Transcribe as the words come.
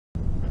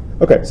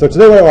Okay, so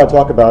today what I want to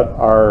talk about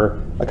are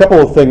a couple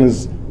of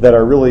things that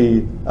are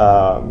really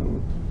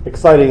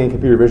exciting in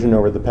computer vision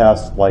over the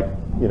past, like,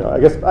 I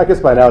guess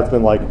by now it's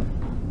been like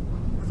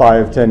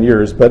 5-10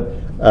 years, but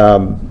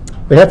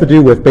they have to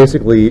do with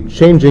basically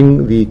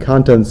changing the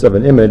contents of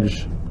an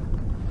image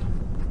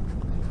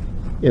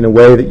in a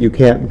way that you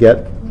can't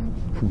get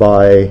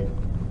by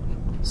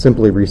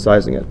simply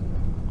resizing it.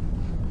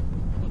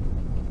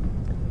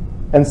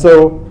 And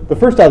so the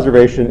first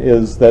observation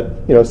is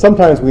that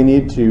sometimes we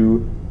need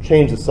to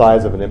change the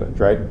size of an image,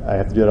 right? I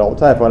have to do that all the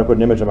time. If I want to put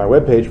an image on my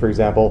web page, for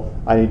example,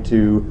 I need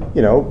to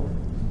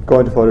go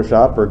into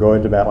Photoshop or go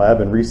into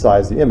MATLAB and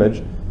resize the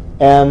image.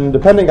 And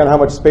depending on how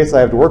much space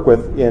I have to work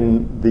with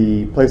in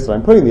the place that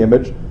I'm putting the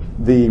image,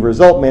 the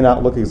result may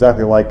not look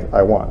exactly like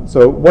I want.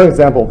 So one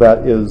example of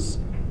that is,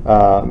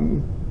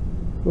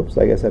 oops,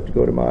 I guess I have to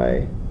go to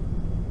my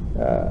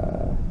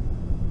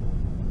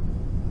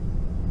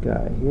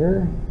guy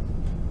here.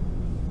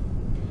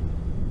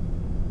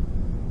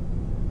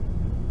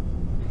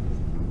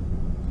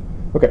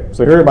 Okay,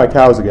 so here are my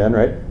cows again,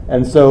 right?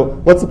 And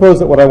so let's suppose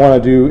that what I want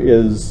to do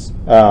is,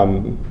 how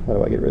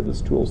do I get rid of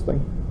this tools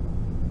thing?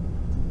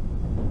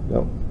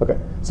 No, okay.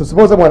 So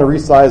suppose I want to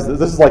resize this.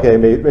 This is like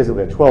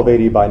basically a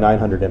 1280 by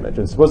 900 image.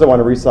 And suppose I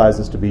want to resize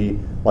this to be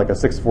like a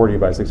 640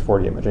 by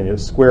 640 image. I need a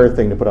square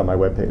thing to put on my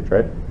web page,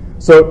 right?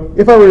 So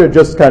if I were to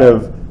just kind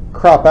of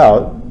crop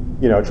out,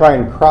 try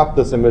and crop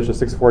this image to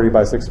 640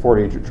 by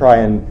 640 to try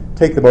and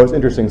take the most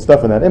interesting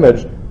stuff in that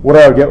image, what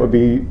I would get would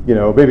be,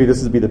 maybe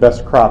this would be the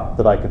best crop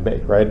that I could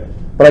make, right?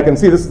 But I can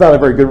see this is not a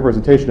very good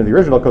representation of the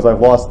original because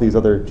I've lost these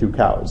other two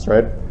cows,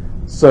 right?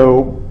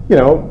 So,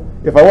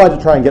 if I wanted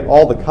to try and get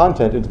all the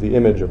content into the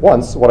image at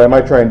once, what I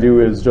might try and do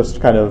is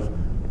just kind of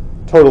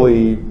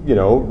totally,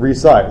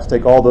 resize,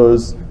 take all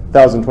those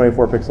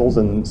 1024 pixels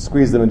and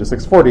squeeze them into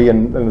 640,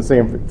 and the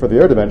same for the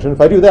other dimension.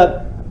 If I do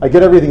that, I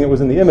get everything that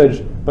was in the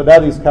image, but now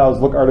these cows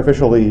look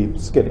artificially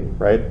skinny,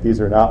 right? These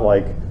are not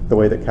like the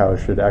way that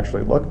cows should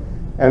actually look.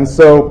 And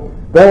so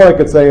then what I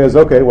could say is,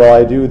 okay, well,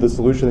 I do the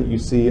solution that you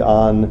see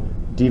on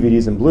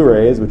DVDs and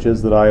Blu-rays, which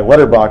is that I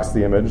letterbox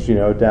the image,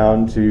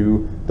 down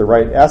to the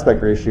right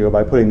aspect ratio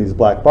by putting these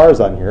black bars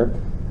on here.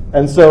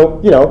 And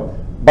so,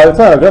 by the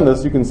time I've done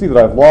this, you can see that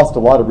I've lost a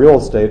lot of real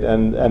estate,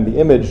 and the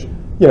image,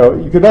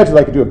 you could imagine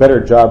I could do a better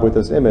job with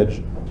this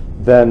image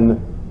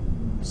than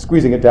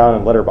squeezing it down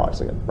and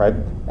letterboxing it, right?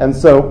 And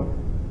so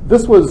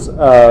this was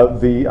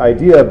the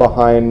idea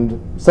behind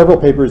several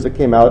papers that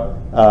came out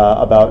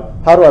about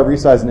how do I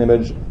resize an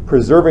image,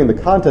 preserving the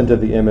content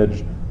of the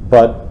image,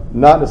 but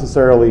not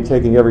necessarily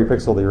taking every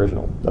pixel of the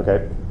original,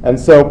 okay? And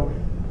so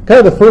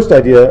kind of the first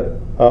idea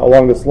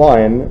along this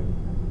line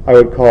I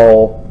would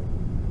call,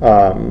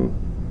 so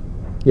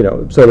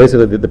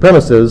basically the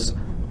premise is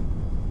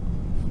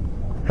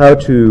how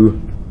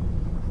to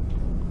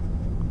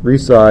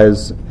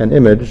resize an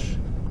image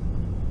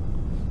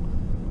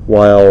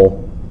while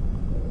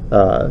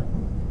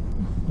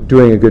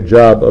doing a good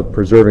job of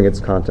preserving its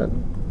content.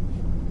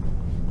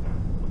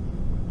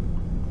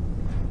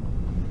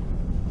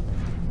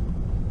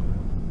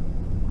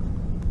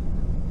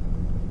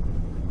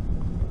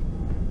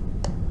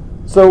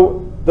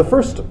 So the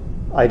first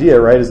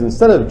idea, right, is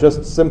instead of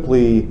just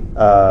simply,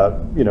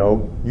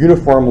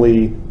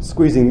 uniformly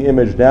squeezing the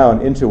image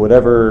down into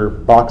whatever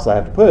box I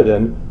have to put it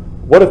in,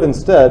 what if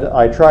instead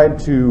I tried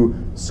to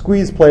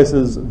squeeze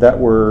places that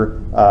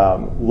were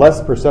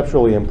less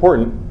perceptually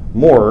important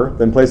more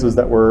than places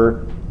that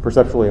were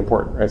perceptually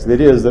important, right? So the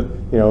idea is that,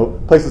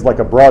 places like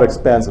a broad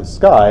expanse of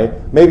sky,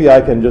 maybe I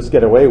can just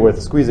get away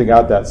with squeezing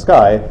out that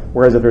sky,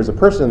 whereas if there's a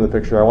person in the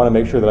picture, I want to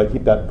make sure that I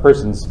keep that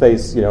person's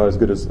face, as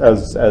good as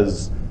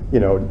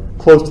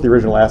close to the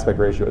original aspect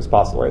ratio as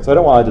possible, right? So I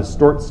don't want to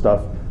distort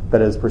stuff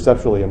that is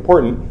perceptually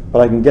important, but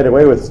I can get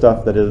away with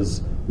stuff that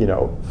is,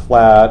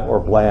 flat or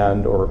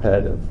bland or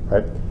repetitive,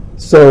 right?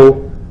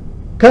 So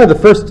kind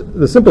of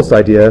the simplest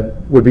idea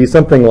would be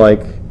something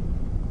like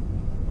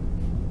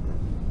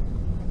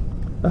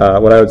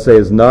what I would say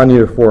is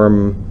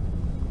non-uniform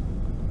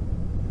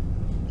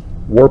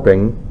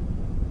warping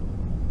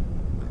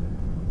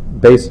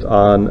based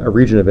on a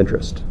region of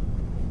interest.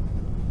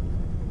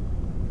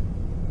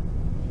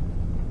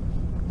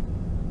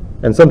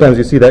 And sometimes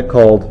you see that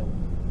called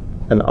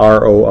an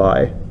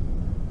ROI.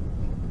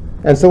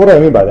 And so what do I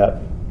mean by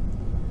that?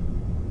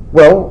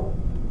 Well,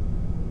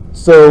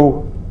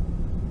 so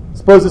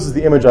suppose this is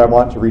the image I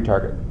want to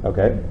retarget,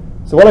 okay?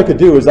 So what I could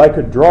do is I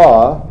could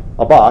draw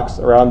a box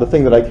around the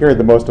thing that I cared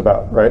the most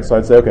about, right? So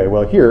I'd say, okay,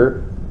 well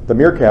here, the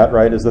meerkat,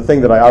 right, is the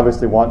thing that I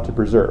obviously want to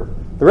preserve.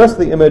 The rest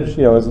of the image,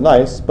 is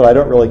nice, but I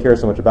don't really care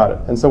so much about it.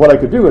 And so what I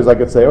could do is I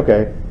could say,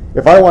 okay,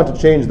 if I want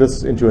to change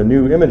this into a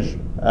new image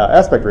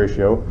aspect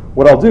ratio,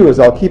 what I'll do is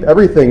I'll keep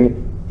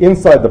everything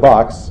inside the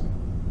box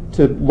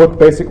to look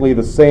basically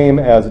the same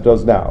as it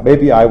does now.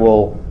 Maybe I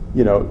will,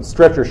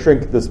 stretch or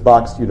shrink this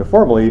box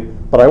uniformly,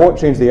 but I won't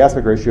change the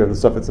aspect ratio of the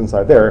stuff that's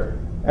inside there.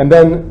 And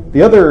then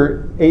the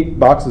other 8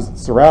 boxes that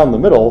surround the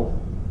middle,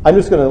 I'm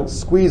just going to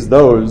squeeze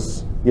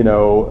those,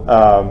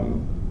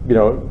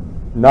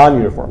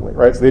 non-uniformly,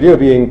 right? So the idea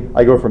being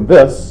I go from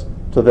this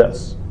to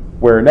this,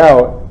 where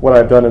now what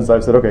I've done is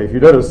I've said, okay, if you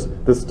notice,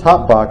 this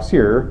top box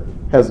here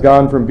has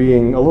gone from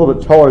being a little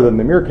bit taller than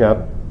the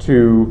meerkat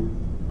to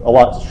a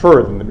lot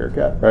shorter than the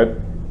meerkat, right?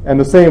 And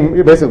the same,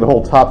 basically the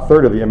whole top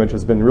third of the image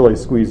has been really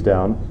squeezed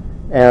down.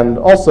 And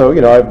also,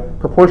 I've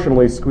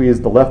proportionally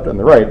squeezed the left and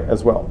the right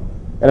as well.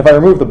 And if I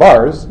remove the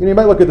bars, you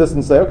might look at this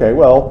and say, okay,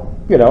 well,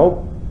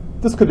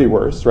 this could be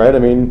worse, right? I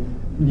mean,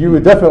 you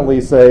would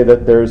definitely say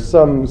that there's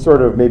some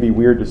sort of maybe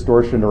weird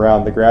distortion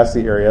around the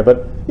grassy area,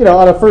 but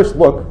on a first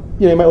look,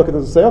 you might look at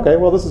this and say, okay,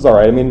 well, this is all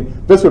right. I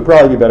mean, this would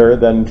probably be better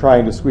than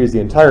trying to squeeze the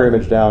entire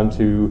image down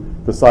to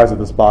the size of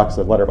this box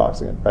of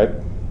letterboxing it, right?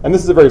 And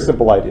this is a very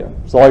simple idea.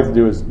 So all you have to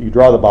do is you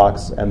draw the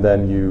box and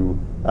then you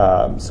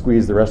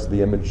squeeze the rest of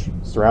the image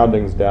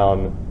surroundings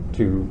down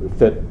to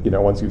fit,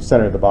 once you've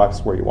centered the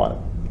box where you want it,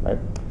 right?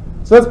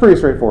 So that's pretty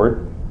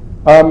straightforward.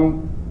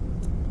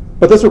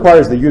 But this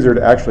requires the user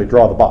to actually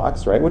draw the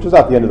box, right? Which is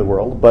not the end of the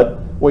world. But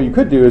what you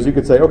could do is you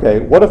could say, okay,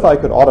 what if I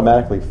could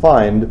automatically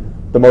find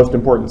the most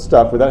important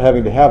stuff without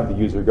having to have the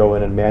user go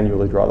in and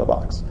manually draw the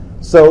box?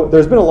 So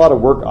there's been a lot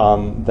of work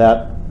on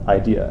that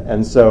idea.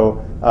 And so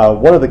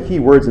one of the key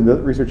words in the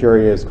research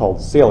area is called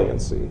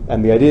saliency.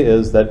 And the idea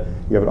is that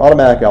you have an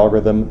automatic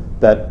algorithm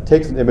that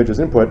takes an image as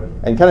input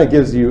and kind of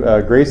gives you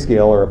a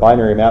grayscale or a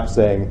binary map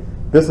saying,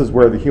 this is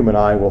where the human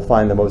eye will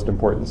find the most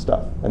important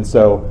stuff. And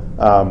so,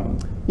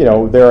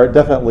 there are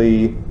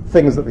definitely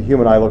things that the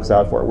human eye looks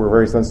out for. We're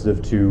very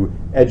sensitive to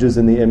edges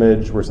in the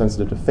image. We're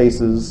sensitive to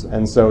faces.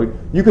 And so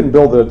you can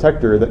build a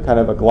detector that kind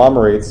of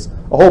agglomerates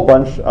a whole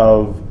bunch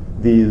of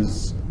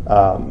these,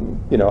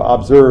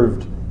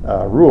 observed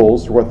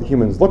rules for what the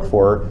humans look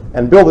for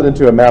and build it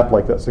into a map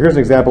like this. So here's an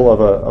example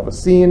of a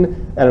scene,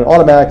 and an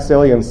automatic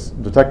salience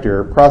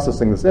detector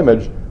processing this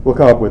image will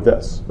come up with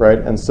this, right?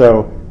 And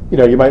so,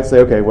 you might say,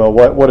 okay, well,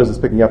 what is this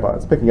picking up on?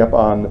 It's picking up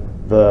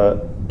on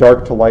the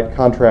dark to light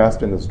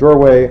contrast in this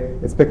doorway.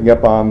 It's picking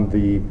up on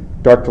the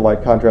dark to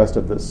light contrast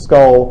of this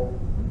skull.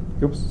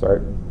 Oops,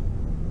 sorry.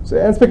 So,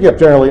 and it's picking up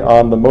generally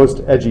on the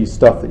most edgy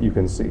stuff that you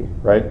can see,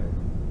 right?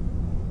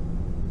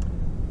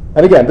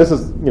 And again, this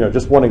is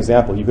just one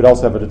example. You could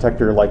also have a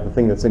detector like the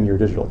thing that's in your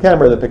digital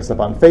camera that picks up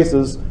on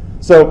faces.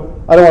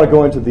 So I don't want to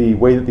go into the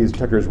way that these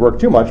detectors work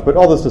too much, but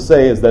all this to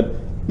say is that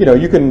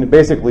you can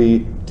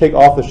basically take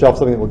off the shelf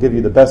something that will give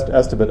you the best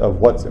estimate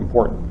of what's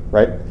important,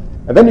 right?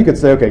 And then you could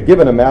say, okay,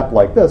 given a map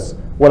like this,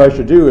 what I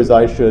should do is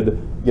I should,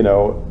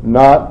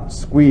 not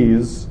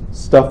squeeze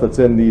stuff that's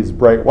in these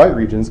bright white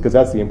regions, because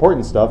that's the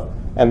important stuff.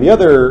 And the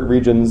other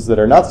regions that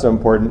are not so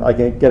important, I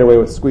can get away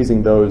with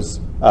squeezing those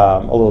a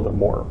little bit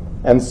more.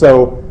 And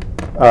so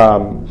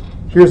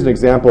here's an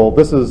example.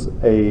 This is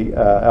a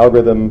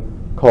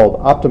algorithm called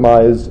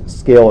optimized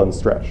scale and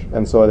stretch.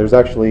 And so there's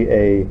actually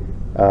a,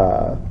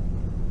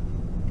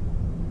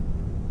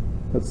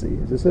 let's see,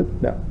 is this it?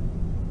 No.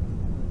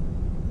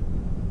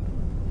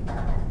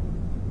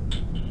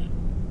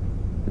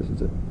 This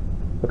is it.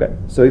 Okay,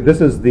 so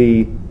this is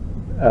the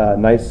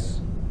nice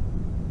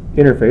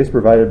interface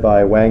provided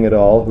by Wang et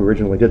al., who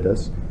originally did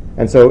this.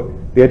 And so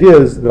the idea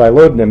is that I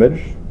load an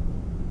image.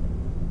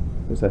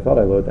 Yes, I thought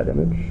I loaded that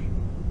image.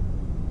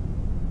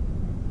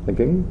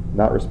 Thinking,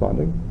 not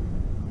responding.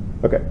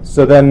 Okay,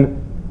 so then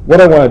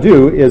what I want to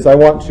do is I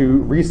want to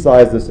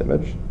resize this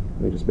image.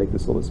 Let me just make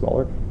this a little bit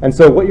smaller. And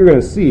so what you're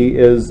going to see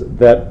is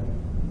that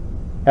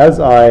as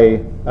I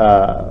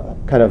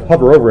kind of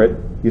hover over it,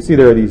 you see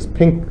there are these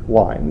pink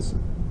lines.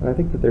 And I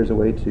think that there's a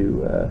way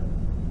to,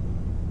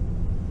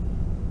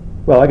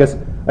 well, I guess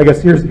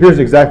here's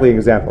exactly an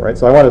example, right?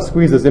 So I want to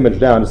squeeze this image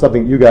down to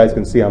something you guys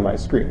can see on my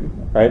screen,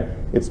 right?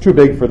 It's too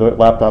big for the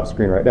laptop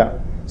screen right now.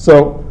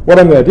 So what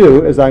I'm going to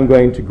do is I'm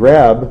going to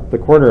grab the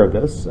corner of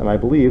this, and I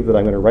believe that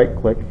I'm going to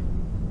right-click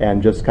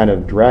and just kind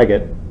of drag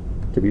it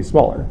to be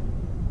smaller.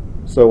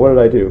 So what did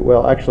I do?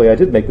 Well, actually, I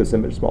did make this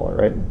image smaller,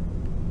 right?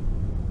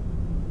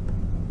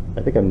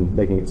 I think I'm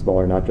making it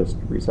smaller, not just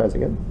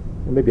resizing it.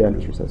 Or maybe I'm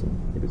just resizing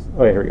it. Maybe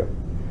oh, yeah, here we go.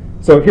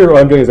 So here what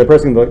I'm doing is I'm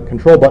pressing the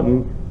control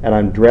button, and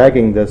I'm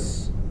dragging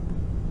this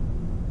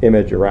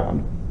image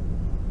around.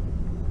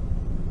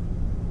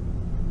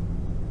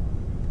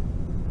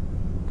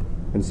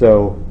 And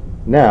so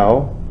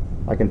now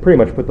I can pretty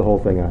much put the whole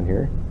thing on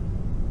here.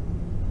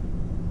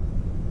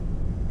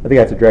 I think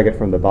I have to drag it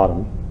from the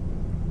bottom.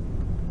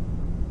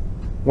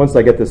 Once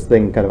I get this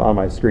thing kind of on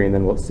my screen,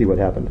 then we'll see what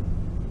happened.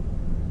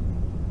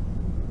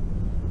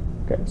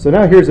 Okay, so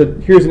now here's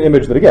an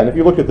image that, again, if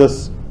you looked at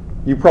this,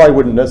 you probably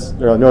wouldn't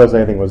necessarily notice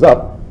anything was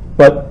up.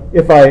 But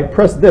if I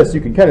press this,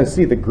 you can kind of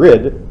see the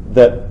grid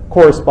that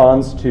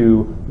corresponds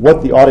to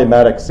what the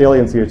automatic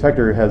saliency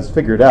detector has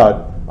figured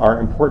out are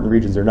important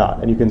regions or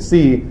not. And you can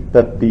see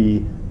that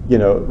the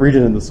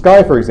regions in the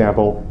sky, for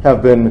example,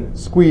 have been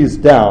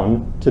squeezed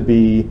down to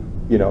be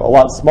a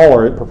lot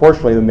smaller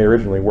proportionally than they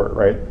originally were,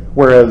 right?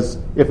 Whereas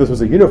if this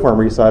was a uniform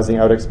resizing,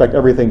 I would expect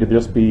everything to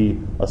just be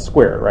a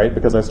square, right?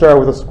 Because I started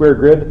with a square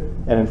grid,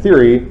 and in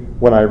theory,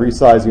 when I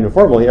resize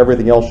uniformly,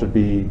 everything else should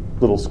be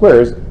little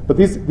squares. But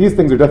these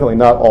things are definitely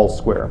not all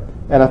square.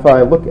 And if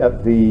I look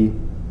at the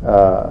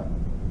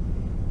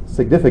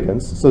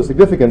significance, so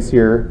significance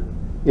here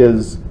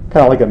is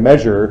kind of like a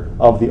measure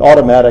of the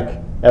automatic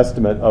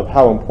estimate of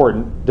how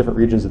important different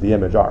regions of the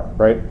image are,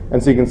 right?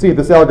 And so you can see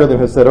this algorithm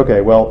has said,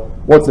 okay, well,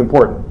 what's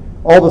important?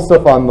 All the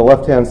stuff on the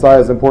left-hand side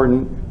is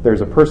important.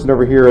 There's a person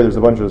over here. There's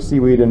a bunch of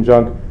seaweed and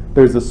junk.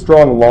 There's a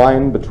strong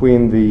line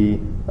between the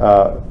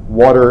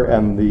water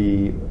and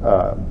the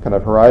kind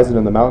of horizon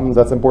in the mountains.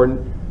 That's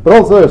important. But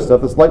all this other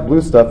stuff, this light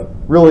blue stuff,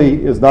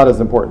 really is not as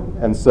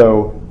important. And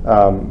so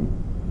let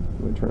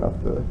me turn off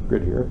the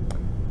grid here.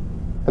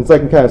 And so I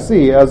can kind of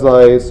see, as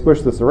I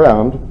squish this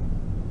around,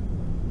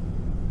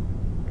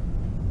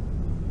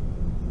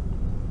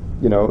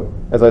 you know,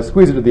 as I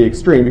squeeze it to the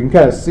extreme, you can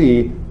kind of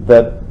see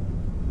that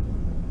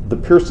the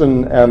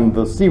person and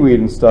the seaweed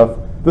and stuff,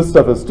 this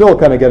stuff is still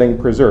kind of getting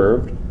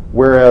preserved,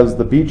 whereas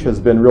the beach has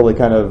been really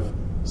kind of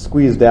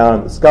squeezed down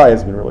and the sky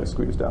has been really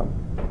squeezed down.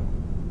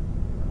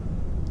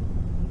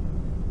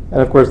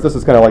 And of course, this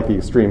is kind of like the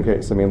extreme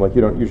case. I mean, like, you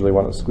don't usually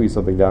want to squeeze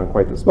something down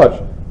quite this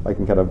much. I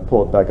can kind of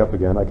pull it back up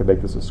again. I can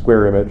make this a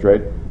square image,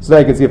 right? So now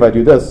you can see if I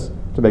do this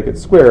to make it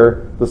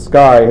square, the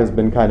sky has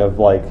been kind of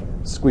like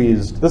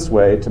squeezed this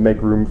way to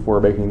make room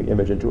for making the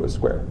image into a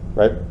square,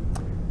 right?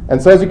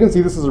 And so as you can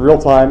see, this is a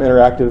real-time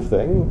interactive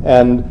thing.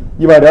 And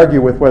you might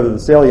argue with whether the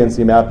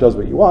saliency map does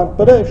what you want,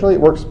 but actually it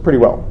works pretty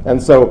well.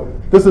 And so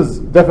this is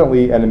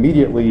definitely an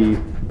immediately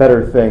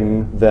better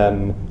thing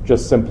than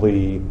just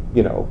simply,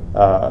 you know,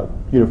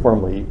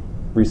 uniformly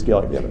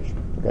rescaling the image.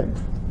 Okay.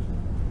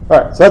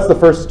 All right. So that's the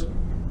first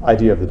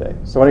idea of the day.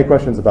 So any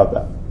questions about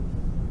that?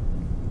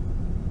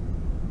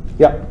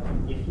 Yeah.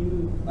 If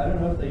you, I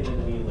don't know if they did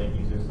any like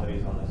user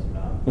studies on this or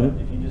not,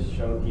 but if you just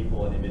show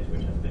people an image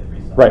which has been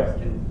resized, right,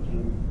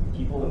 can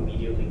people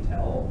immediately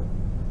tell?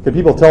 Can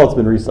people tell it's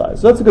been resized?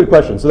 So that's a good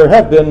question. So there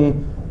have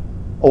been,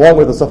 along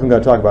with the stuff I'm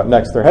going to talk about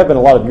next, there have been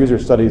a lot of user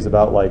studies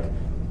about, like,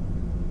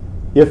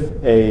 if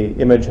a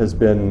image has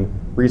been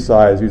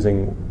resized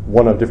using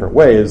one of different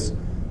ways.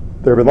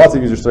 There have been lots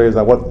of user studies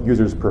on what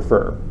users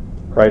prefer,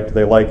 right? Do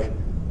they like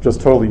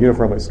just totally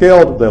uniformly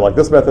scaled? Do they like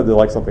this method? Do they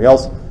like something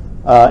else?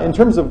 In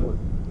terms of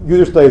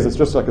user studies, it's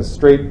just like a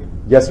straight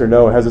yes or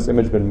no. Has this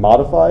image been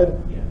modified?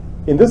 Yeah.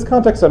 In this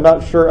context, I'm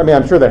not sure. I mean,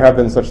 I'm sure there have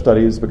been such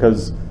studies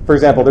because, for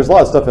example, there's a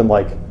lot of stuff in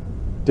like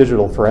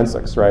digital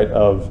forensics, right?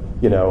 Of,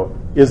 you know,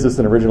 is this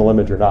an original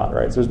image or not,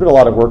 right? So there's been a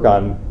lot of work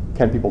on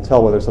can people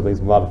tell whether something's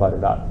been modified or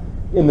not.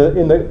 In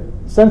the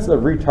sense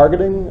of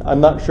retargeting,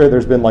 I'm not sure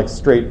there's been like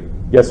straight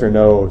yes or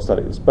no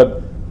studies,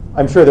 but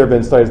I'm sure there have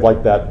been studies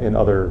like that in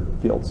other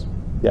fields.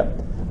 Yeah,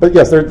 but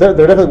yes, there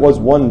definitely was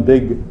one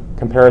big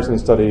comparison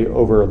study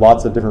over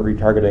lots of different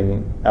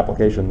retargeting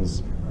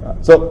applications.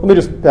 So let me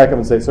just back up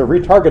and say, so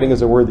retargeting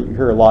is a word that you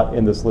hear a lot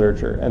in this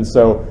literature, and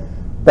so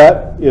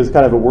that is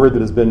kind of a word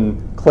that has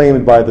been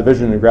claimed by the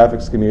vision and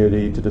graphics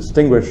community to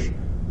distinguish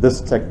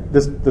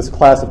this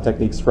class of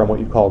techniques from what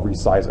you'd call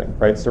resizing,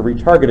 right? So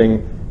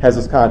retargeting has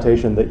this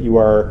connotation that you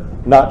are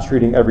not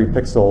treating every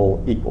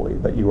pixel equally,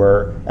 that you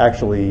are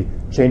actually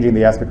changing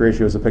the aspect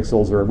ratios of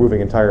pixels or removing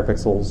entire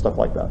pixels, stuff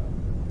like that.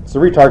 So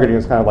retargeting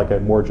is kind of like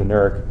a more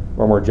generic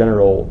or more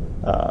general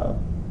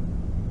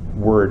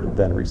word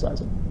than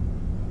resizing.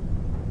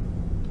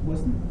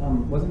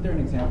 Wasn't there an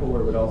example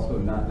where it would also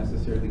not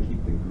necessarily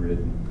keep the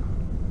grid?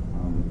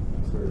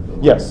 Sort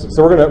of yes.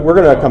 So we're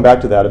gonna come back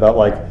to that about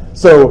like,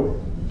 so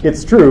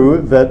it's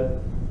true that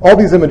all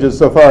these images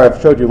so far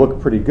I've showed you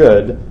look pretty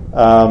good,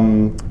 but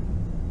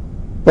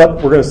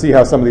we're going to see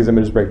how some of these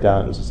images break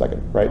down in just a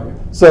second, right? Okay.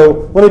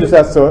 So let me just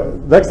ask, so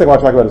the next thing I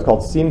want to talk about is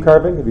called seam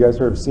carving. Have you guys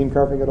heard of seam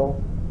carving at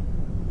all?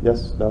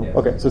 Yes? No? Yes.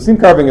 Okay, so seam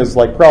carving is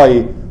like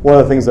probably one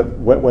of the things that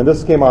when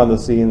this came on the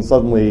scene,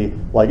 suddenly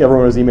like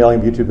everyone was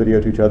emailing YouTube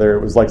video to each other.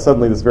 It was like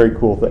suddenly this very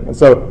cool thing. And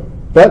so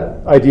that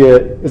idea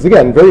is,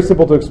 again, very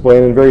simple to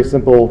explain and very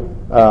simple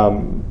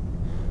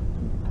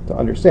to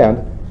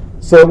understand.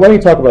 So let me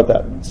talk about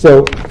that.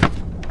 So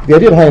the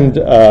idea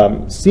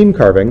behind seam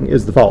carving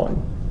is the following.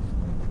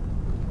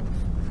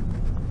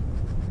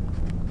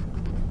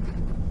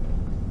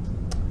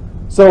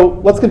 So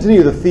let's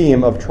continue the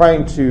theme of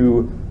trying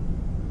to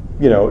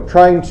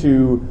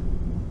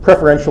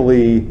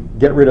preferentially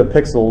get rid of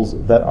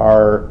pixels that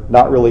are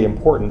not really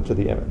important to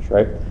the image,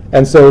 right?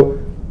 And so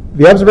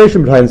the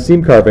observation behind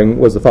seam carving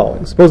was the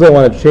following. Suppose I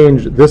want to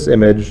change this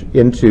image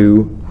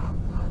into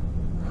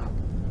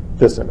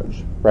this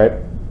image, right?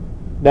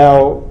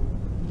 Now,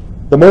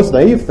 the most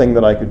naive thing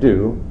that I could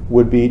do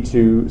would be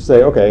to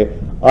say, okay,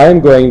 I'm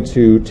going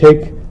to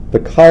take the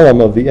column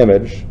of the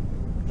image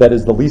that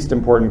is the least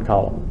important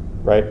column,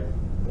 right?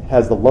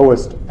 Has the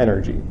lowest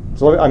energy.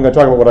 So I'm going to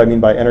talk about what I mean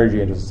by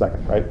energy in just a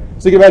second, right?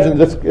 So you can imagine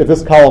if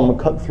this column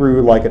cut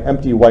through like an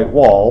empty white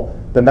wall,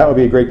 then that would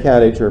be a great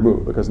candidate to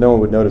remove because no one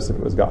would notice if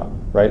it was gone,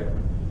 right?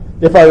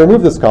 If I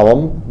remove this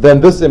column,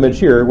 then this image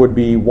here would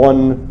be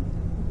one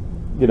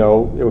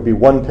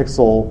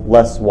pixel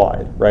less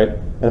wide, right?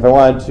 And if I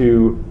wanted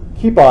to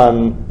keep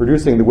on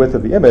reducing the width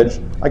of the image,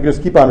 I could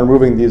just keep on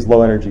removing these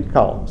low energy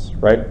columns,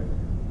 right?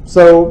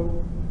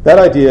 So that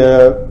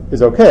idea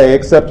is okay,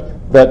 except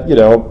that, you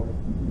know,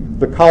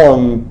 the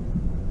column,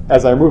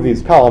 as I remove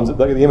these columns,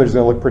 the image is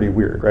going to look pretty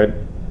weird, right?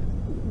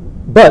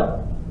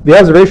 But the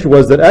observation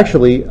was that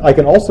actually I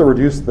can also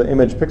reduce the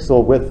image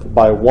pixel width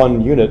by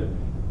 1 unit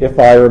if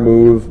I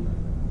remove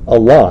a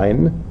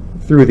line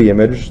through the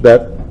image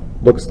that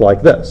looks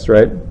like this,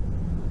 right?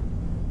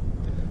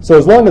 So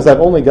as long as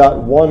I've only got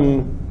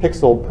 1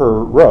 pixel per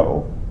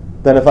row,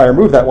 then if I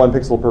remove that 1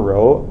 pixel per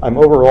row, I'm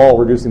overall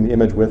reducing the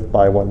image width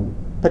by 1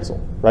 pixel,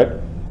 right?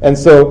 And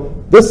so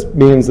this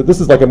means that this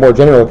is like a more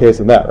general case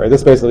than that, right?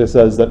 This basically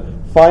says that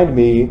find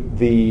me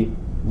the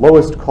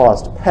lowest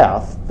cost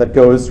path that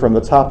goes from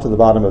the top to the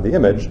bottom of the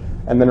image,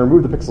 and then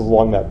remove the pixels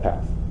along that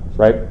path,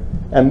 right?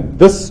 And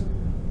this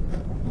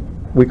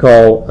we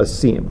call a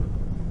seam,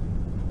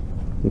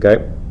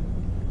 okay?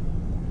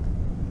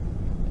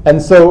 And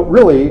so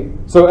really,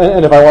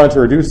 and if I wanted to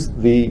reduce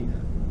the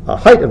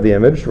height of the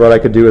image, what I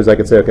could do is I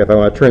could say, okay, if I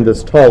want to turn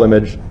this tall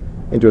image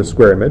into a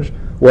square image,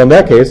 well, in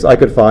that case, I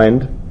could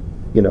find,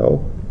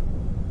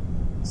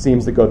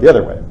 seams that go the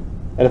other way.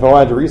 And if I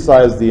wanted to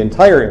resize the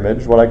entire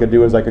image, what I could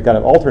do is I could kind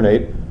of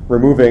alternate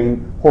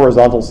removing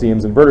horizontal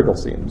seams and vertical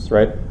seams,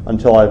 right,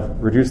 until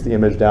I've reduced the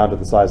image down to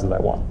the size that I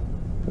want,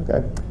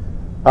 okay?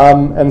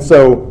 And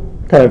so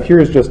kind of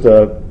here's just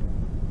a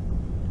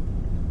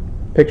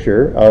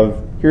picture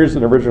of, here's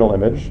an original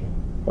image.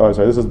 Oh,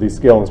 sorry, this is the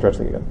scale and stretch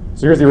thing again.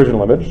 So here's the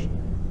original image.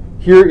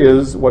 Here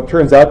is what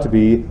turns out to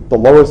be the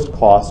lowest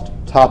cost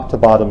top to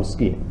bottom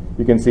scheme.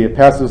 You can see it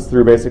passes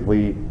through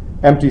basically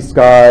empty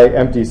sky,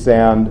 empty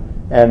sand,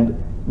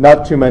 and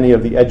not too many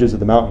of the edges of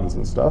the mountains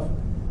and stuff.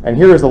 And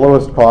here is the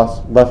lowest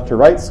cost left to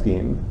right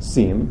seam.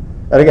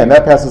 And again,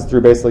 that passes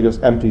through basically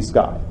just empty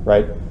sky,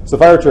 right? So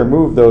if I were to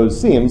remove those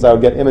seams, I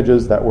would get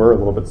images that were a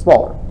little bit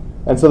smaller.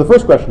 And so the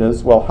first question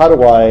is, well, how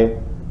do I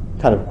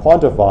kind of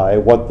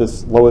quantify what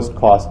this lowest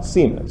cost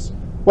seam is?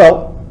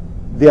 Well,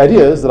 the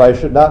idea is that I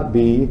should not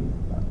be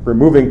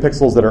removing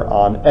pixels that are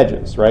on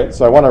edges, right?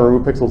 So I want to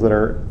remove pixels that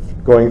are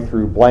going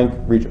through blank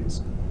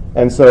regions.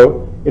 And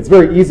so it's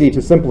very easy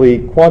to simply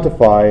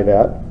quantify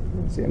that.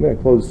 Let's see, I'm going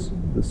to close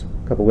this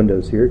couple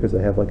windows here because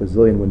I have like a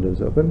zillion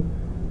windows open.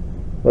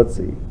 Let's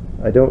see,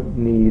 I don't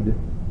need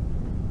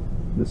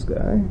this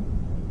guy.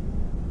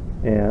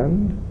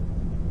 And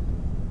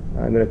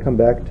I'm going to come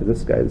back to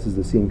this guy. This is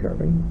the seam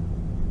carving.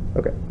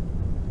 Okay,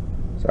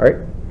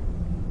 sorry.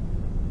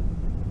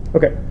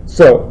 Okay,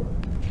 so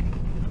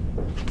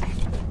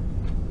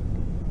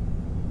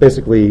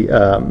basically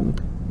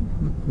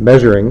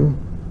measuring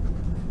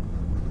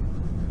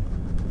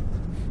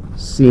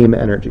seam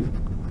energy.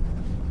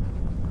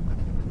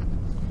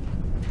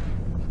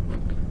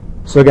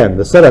 So again,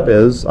 the setup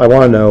is I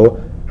want to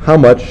know how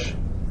much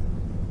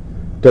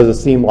does a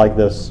seam like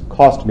this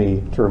cost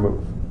me to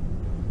remove.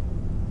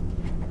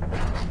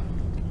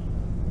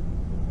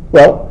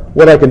 Well,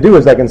 what I can do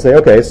is I can say,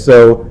 okay,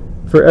 so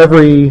for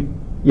every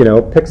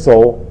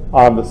pixel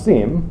on the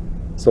seam,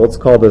 so let's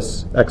call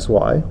this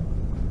xy,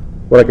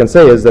 what I can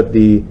say is that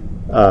the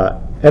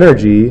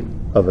energy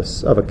of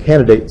a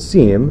candidate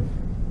seam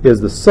is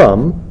the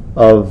sum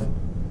of,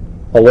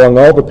 along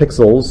all the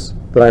pixels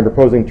that I'm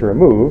proposing to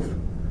remove,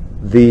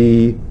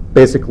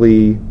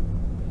 basically,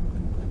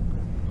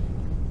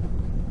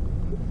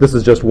 this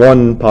is just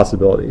one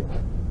possibility.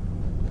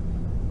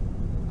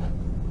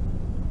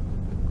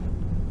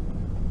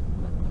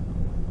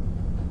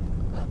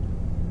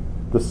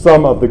 The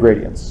sum of the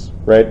gradients,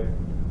 right?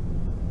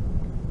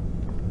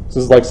 So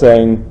this is like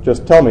saying,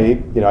 just tell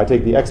me, I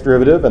take the x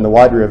derivative and the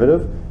y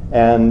derivative,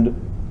 and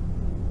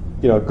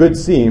a good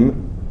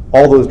seam,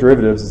 all those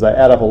derivatives as I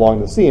add up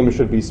along the seam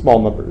should be small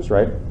numbers,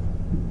 right?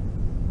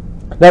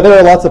 Now there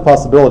are lots of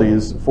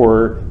possibilities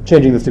for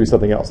changing this to be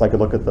something else. I could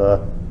look at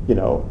the,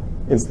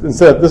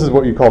 instead, this is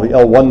what you call the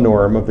L1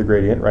 norm of the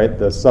gradient, right?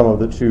 The sum of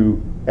the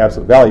two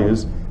absolute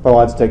values. If I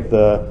wanted to take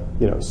the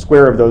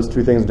square of those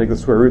two things and take the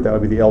square root, that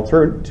would be the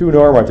L2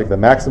 norm. Or I take the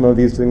maximum of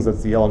these things,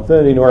 that's the L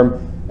infinity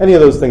norm. Any of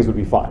those things would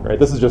be fine, right?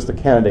 This is just a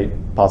candidate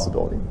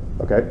possibility,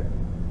 okay?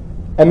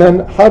 And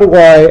then how do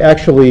I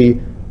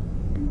actually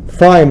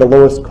find the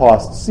lowest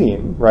cost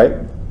seam, right?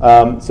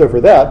 So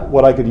for that,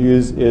 what I could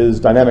use is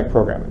dynamic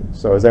programming.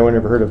 So has anyone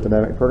ever heard of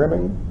dynamic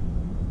programming?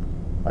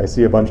 I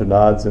see a bunch of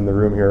nods in the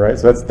room here, right?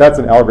 So that's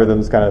an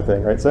algorithms kind of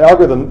thing, right? So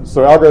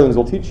algorithms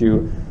will teach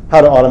you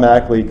how to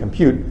automatically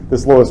compute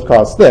this lowest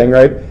cost thing,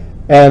 right?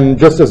 And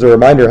just as a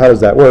reminder, how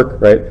does that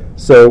work, right?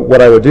 So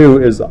what I would do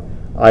is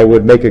I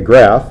would make a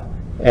graph,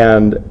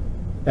 and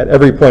at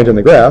every point in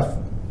the graph,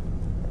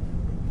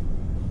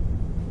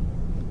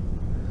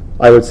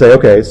 I would say,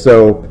 okay,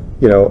 so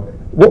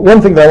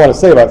one thing that I want to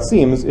say about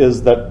seams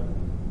is that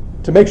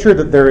to make sure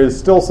that there is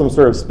still some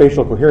sort of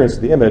spatial coherence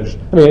to the image,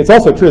 I mean, it's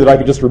also true that I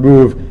could just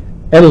remove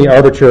any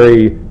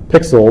arbitrary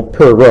pixel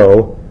per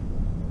row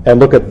and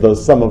look at the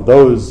sum of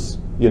those,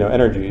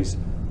 energies.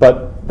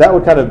 But that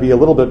would kind of be a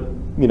little bit,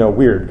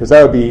 weird, because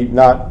that would be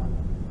that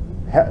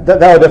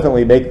would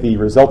definitely make the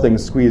resulting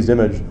squeezed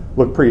image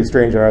look pretty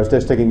strange. I was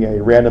just taking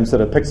a random set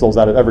of pixels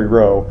out of every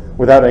row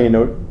without any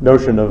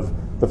notion of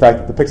the fact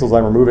that the pixels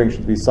I'm removing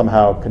should be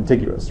somehow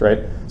contiguous,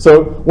 right?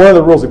 So one of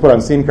the rules we put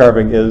on seam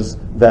carving is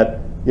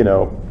that,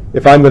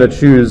 if I'm going to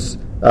choose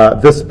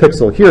this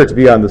pixel here to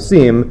be on the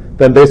seam,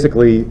 then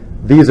basically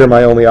these are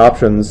my only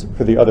options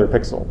for the other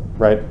pixel,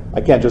 right?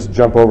 I can't just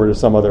jump over to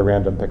some other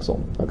random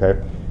pixel,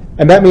 okay?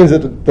 And that means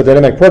that the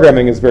dynamic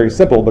programming is very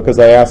simple because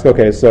I ask,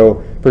 okay,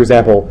 so for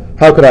example,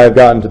 how could I have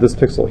gotten to this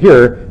pixel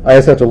here? I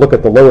just have to look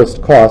at the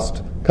lowest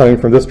cost coming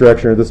from this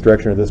direction or this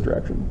direction or this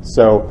direction.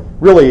 So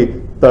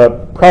really,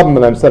 the problem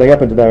that I'm setting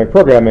up in dynamic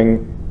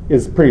programming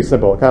is pretty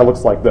simple. It kind of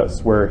looks like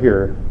this, where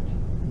here,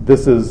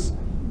 this is,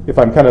 if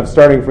I'm kind of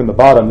starting from the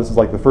bottom, this is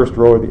like the first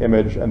row of the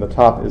image, and the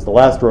top is the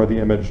last row of the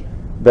image,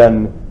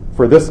 then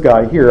for this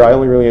guy here, I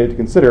only really need to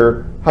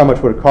consider how much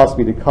would it cost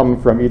me to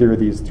come from either of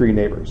these three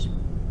neighbors.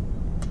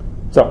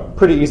 So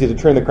pretty easy to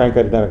turn the crank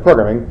on dynamic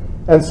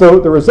programming. And so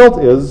the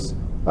result is,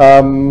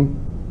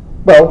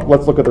 well,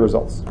 let's look at the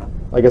results.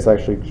 I guess I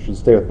actually should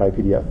stay with my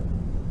PDF.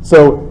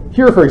 So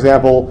here, for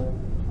example,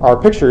 are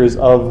pictures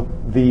of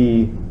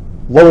the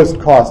lowest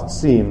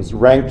cost seams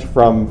ranked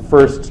from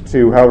first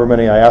to however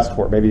many I asked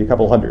for, maybe a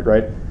couple hundred,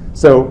 right?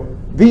 So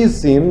these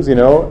seams, you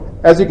know,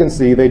 as you can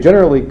see, they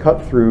generally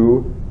cut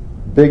through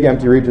big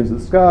empty regions of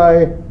the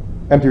sky,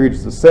 empty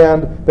regions of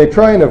sand. They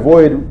try and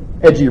avoid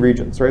edgy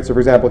regions, right? So for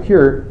example,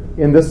 here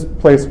in this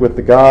place with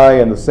the guy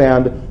and the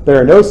sand, there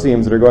are no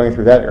seams that are going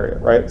through that area,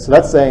 right? So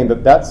that's saying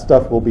that that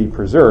stuff will be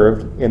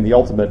preserved in the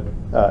ultimate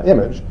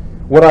image.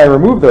 When I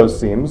remove those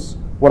seams,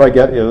 what I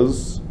get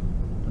is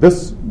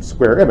this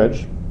square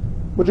image,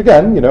 which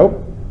again, you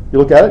know, you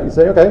look at it, you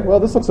say, okay, well,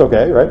 this looks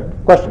okay, right?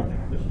 Question?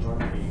 Which norm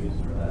did you use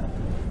for that?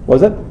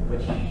 Was it?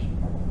 Which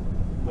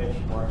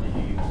norm did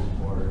you use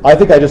for? I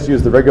think I just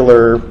used the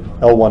regular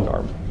L1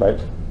 norm, right?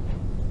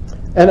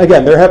 And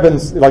again, there have been,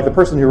 like the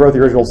person who wrote the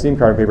original seam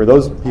carving paper,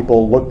 those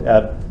people looked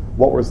at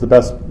what was the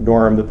best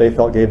norm that they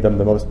felt gave them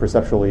the most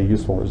perceptually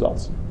useful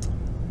results.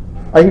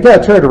 I can kind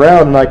of turn it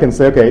around and I can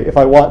say, okay, if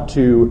I want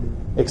to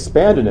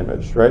expand an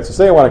image, right? So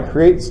say I want to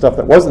create stuff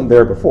that wasn't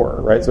there before,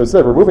 right? So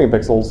instead of removing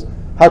pixels,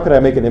 how could I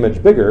make an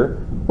image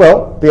bigger?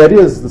 Well, the idea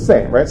is the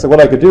same, right? So what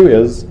I could do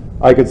is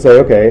I could say,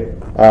 okay,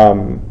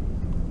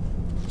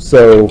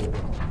 so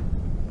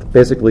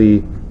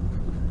basically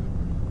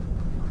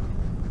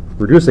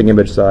reducing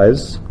image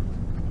size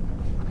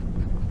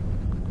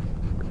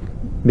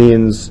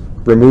means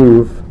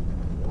remove,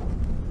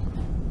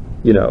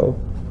 you know,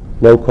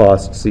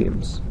 low-cost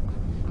seams.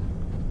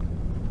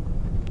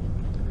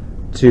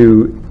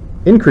 To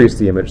increase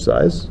the image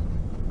size,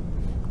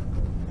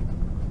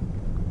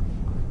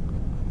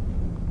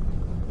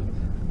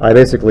 I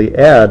basically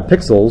add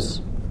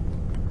pixels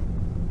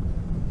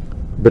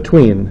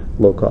between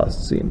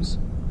low-cost seams.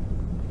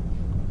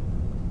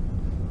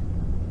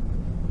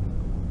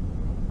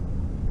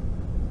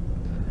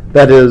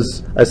 That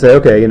is, I say,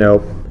 okay, you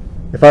know,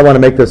 if I want to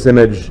make this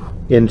image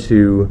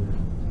into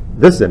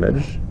this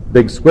image,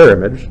 big square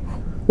image,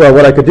 well,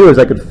 what I could do is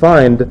I could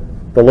find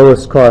the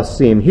lowest cost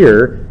seam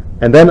here,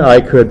 and then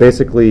I could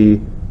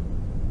basically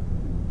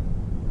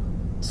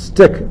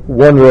stick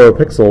one row of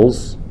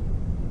pixels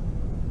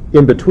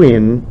in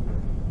between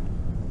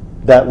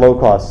that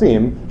low-cost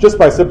seam just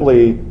by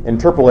simply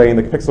interpolating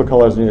the pixel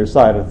colors on either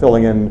side and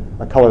filling in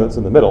a color that's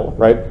in the middle,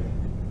 right?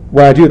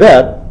 When I do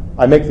that,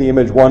 I make the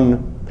image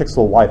one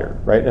pixel wider,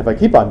 right? And if I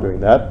keep on doing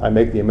that, I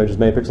make the image as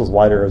many pixels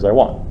wider as I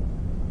want.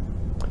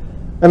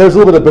 And there's a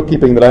little bit of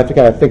bookkeeping that I have to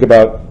kind of think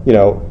about, you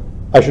know,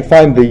 I should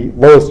find the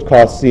lowest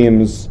cost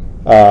seams,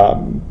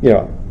 you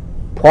know,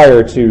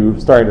 prior to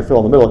starting to fill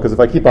in the middle, because if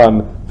I keep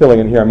on filling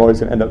in here, I'm always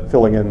going to end up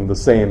filling in the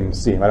same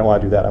seam. I don't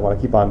want to do that. I want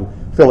to keep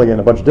on filling in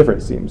a bunch of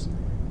different seams.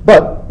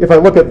 But if I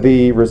look at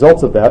the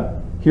results of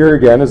that, here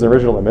again is the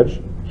original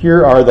image.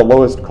 Here are the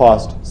lowest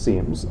cost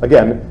seams.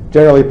 Again,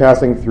 generally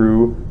passing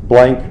through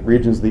blank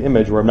regions of the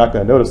image where I'm not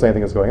going to notice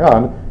anything that's going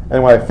on.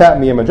 And when I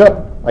fatten the image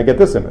up, I get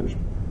this image.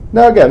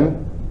 Now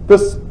again,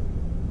 this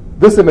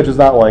image is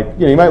not like,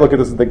 you know, you might look at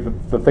this and think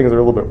that the things are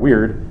a little bit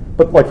weird.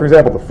 But like, for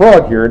example, the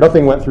frog here,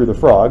 nothing went through the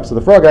frog. So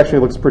the frog actually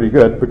looks pretty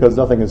good because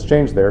nothing has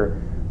changed there.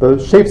 The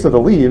shapes of the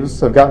leaves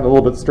have gotten a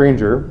little bit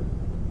stranger.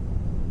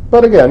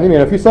 But again, I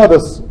mean, if you saw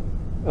this,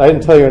 and I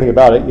didn't tell you anything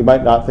about it, you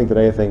might not think that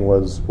anything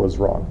was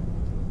wrong.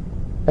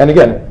 And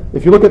again,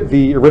 if you look at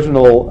the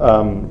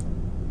original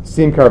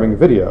seam carving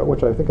video,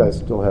 which I think I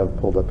still have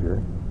pulled up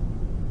here.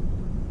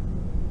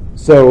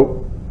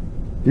 So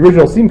the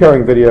original seam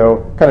carving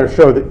video kind of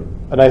showed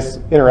a nice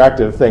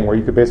interactive thing where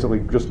you could basically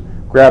just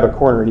grab a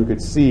corner and you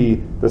could see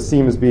the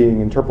seams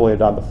being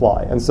interpolated on the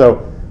fly. And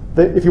so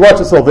if you watch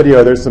this whole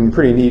video, there's some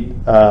pretty neat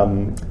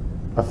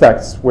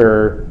effects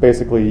where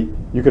basically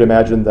you could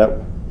imagine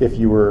that if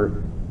you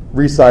were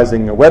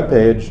resizing a web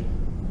page,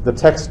 the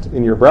text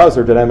in your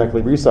browser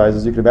dynamically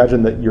resizes. You could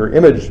imagine that your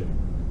image,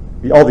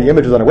 all the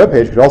images on a web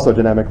page could also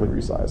dynamically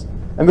resize.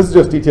 And this is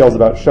just details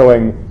about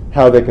showing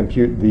how they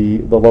compute the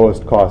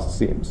lowest cost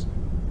seams.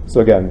 So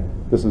again,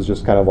 this is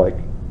just kind of like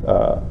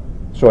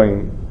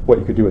showing what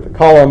you could do with a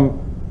column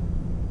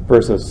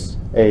versus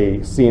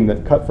a seam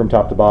that cut from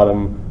top to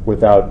bottom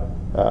without,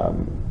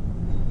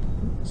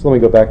 so let me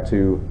go back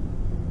to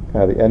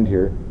kind of the end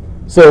here.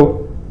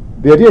 So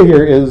the idea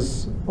here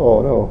is,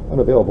 oh no,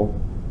 unavailable.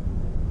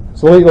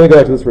 So let me go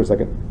back to this for a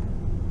second.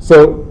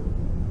 So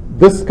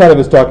this kind of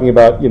is talking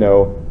about, you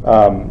know,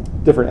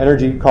 different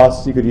energy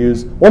costs you could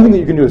use. One thing that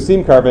you can do with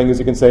seam carving is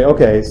you can say,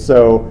 okay,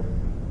 so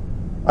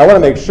I want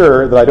to make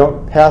sure that I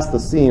don't pass the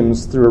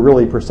seams through a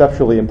really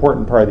perceptually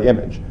important part of the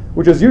image,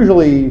 which is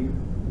usually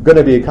going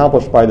to be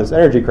accomplished by this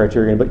energy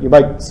criterion, but you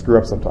might screw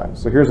up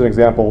sometimes. So here's an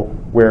example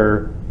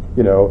where,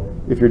 you know,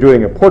 if you're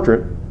doing a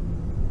portrait,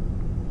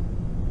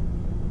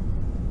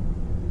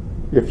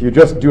 if you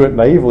just do it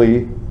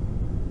naively,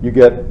 you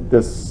get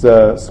this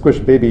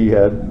squished baby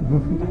head.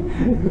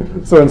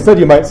 So instead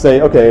you might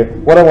say, okay,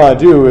 what I want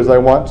to do is I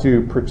want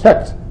to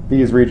protect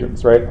these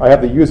regions, right? I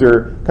have the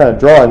user kind of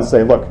draw and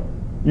say, look,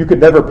 you could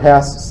never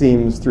pass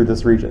seams through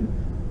this region.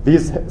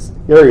 These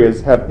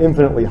areas have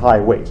infinitely high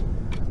weight.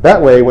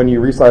 That way, when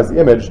you resize the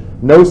image,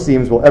 no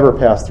seams will ever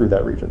pass through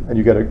that region, and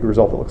you get a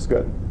result that looks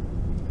good.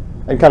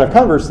 And kind of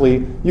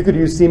conversely, you could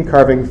use seam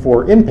carving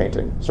for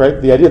in-painting,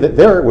 right? The idea that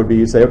there would be,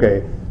 you say,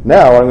 okay,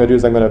 now what I'm going to do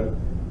is I'm going to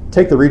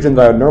take the region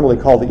that I would normally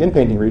call the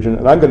in-painting region,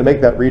 and I'm going to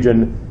make that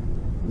region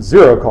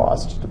zero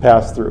cost to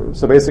pass through.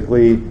 So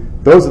basically,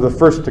 those are the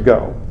first to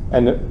go.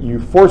 And you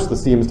force the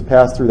seams to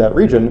pass through that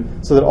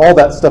region so that all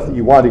that stuff that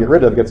you want to get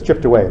rid of gets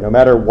chipped away, no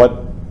matter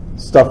what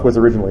stuff was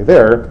originally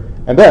there.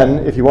 And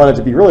then, if you wanted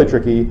to be really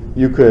tricky,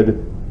 you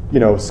could, you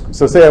know,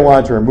 so say I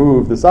wanted to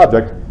remove this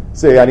object,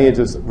 say I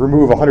needed to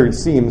remove 100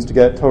 seams to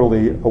get it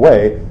totally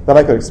away, then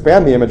I could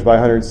expand the image by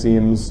 100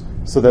 seams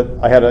so that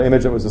I had an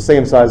image that was the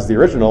same size as the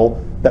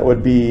original that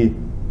would be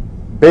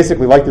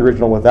basically like the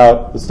original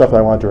without the stuff that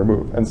I wanted to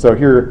remove. And so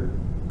here,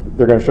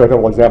 they're going to show a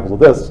couple examples of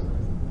this.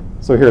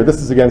 So here, this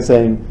is again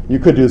saying you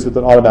could do this with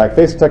an automatic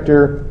face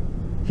detector.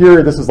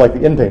 Here, this is like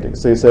the in-painting.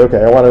 So you say,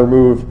 okay, I want to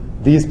remove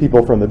these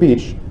people from the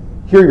beach.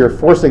 Here you're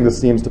forcing the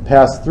seams to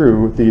pass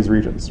through these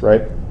regions,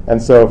 right? And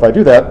so if I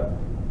do that,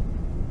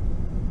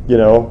 you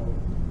know,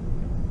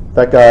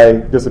 that guy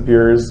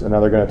disappears, and now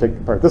they're going to take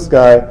apart this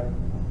guy,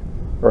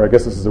 or I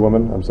guess this is a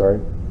woman, I'm sorry.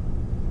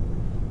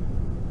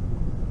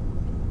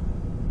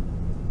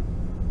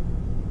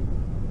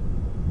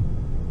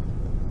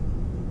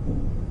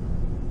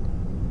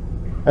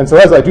 And so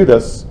as I do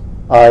this,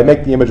 I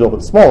make the image a little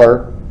bit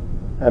smaller,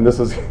 and this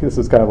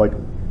is kind of like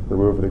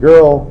remove the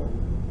girl,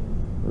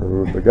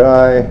 remove the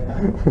guy.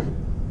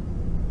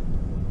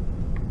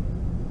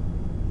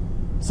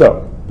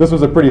 So this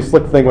was a pretty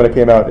slick thing when it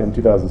came out in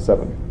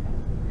 2007.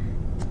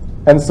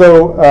 And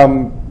so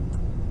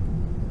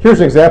here's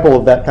an example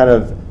of that kind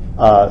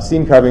of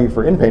seam carving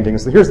for in-painting.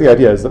 So here's the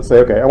idea, is let's say,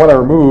 okay, I want to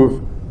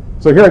remove,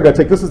 so here I'm going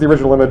to take, this is the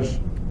original image,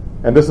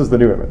 and this is the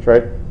new image,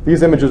 right?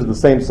 These images are the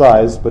same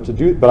size, but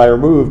I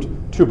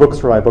removed 2 books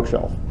from my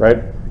bookshelf, right?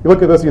 You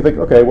look at this and you think,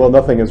 okay, well,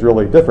 nothing is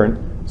really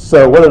different.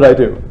 So what did I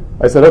do?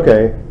 I said,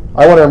 okay,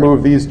 I want to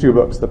remove these 2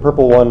 books, the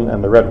purple one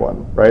and the red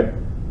one, right?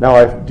 Now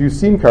I do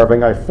seam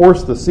carving, I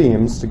force the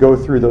seams to go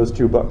through those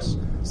 2 books.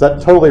 So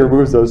that totally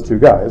removes those 2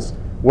 guys.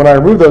 When I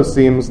remove those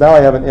seams, now I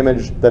have an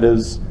image that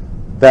is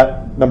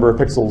that number of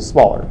pixels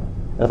smaller.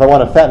 And if I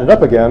want to fatten it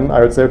up again,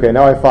 I would say, okay,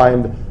 now I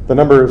find the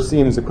number of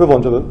seams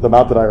equivalent to the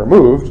amount that I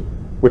removed,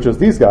 which is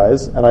these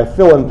guys, and I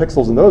fill in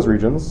pixels in those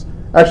regions.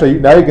 Actually,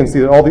 now you can see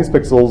that all these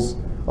pixels,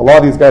 a lot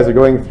of these guys are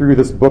going through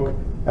this book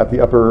at the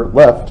upper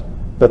left.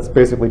 That's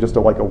basically just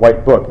like a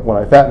white book. When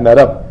I fatten that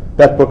up,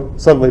 that book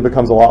suddenly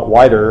becomes a lot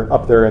wider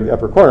up there in the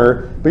upper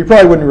corner, but you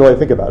probably wouldn't really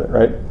think about it,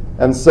 right?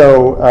 And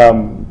so,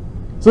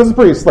 so this is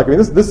pretty slick. I mean,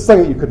 this is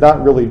something that you could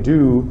not really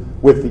do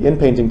with the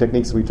in-painting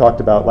techniques we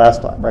talked about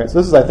last time, right? So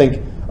this is, I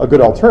think, a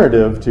good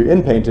alternative to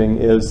in-painting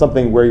is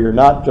something where you're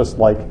not just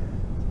like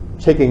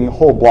taking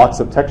whole blocks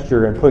of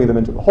texture and putting them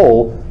into the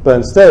hole, but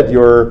instead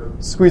you're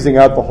squeezing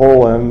out the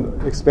hole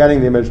and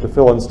expanding the image to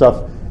fill in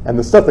stuff, and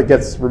the stuff that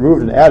gets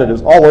removed and added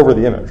is all over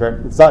the image, right?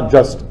 It's not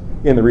just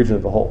in the region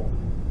of the hole.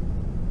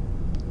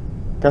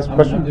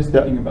 Question? I'm just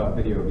thinking about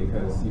video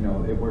because, you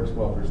know, it works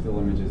well for still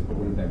images, but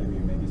wouldn't that give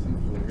you maybe some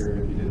flicker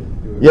if you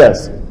did do it?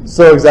 Yes,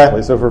 so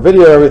exactly. So for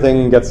video,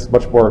 everything gets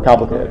much more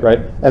complicated, right?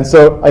 And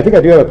so I think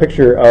I do have a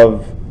picture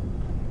of,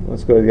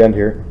 let's go to the end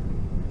here.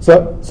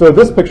 So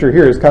this picture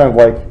here is kind of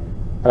like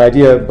an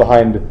idea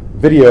behind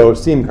video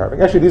seam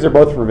carving. Actually, these are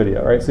both for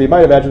video, right? So you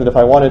might imagine that if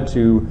I wanted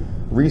to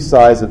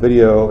resize a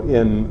video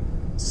in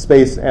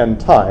space and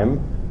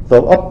time, the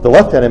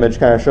left-hand image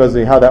kind of shows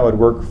me how that would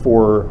work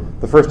for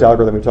the first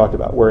algorithm we talked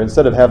about, where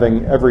instead of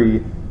having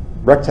every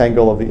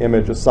rectangle of the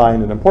image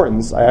assigned an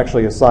importance, I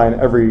actually assign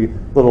every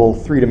little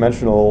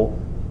 3-dimensional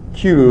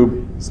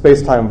cube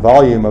space-time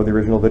volume of the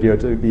original video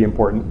to be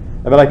important.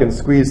 And then I can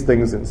squeeze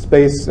things in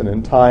space and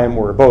in time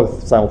or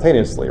both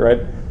simultaneously,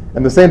 right?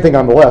 And the same thing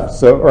on the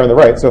left, or on the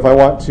right. So if I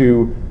want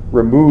to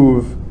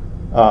remove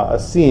a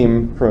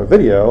seam from a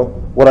video,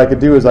 what I could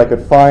do is I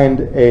could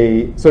find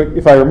so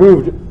if I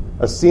removed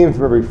a seam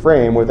from every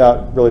frame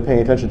without really paying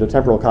attention to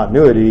temporal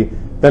continuity,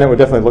 then it would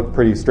definitely look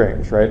pretty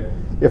strange, right?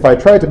 If I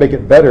tried to make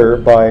it better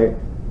by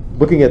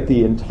looking at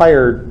the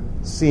entire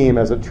seam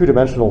as a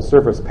 2-dimensional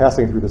surface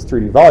passing through this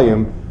 3D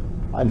volume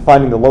and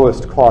finding the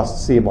lowest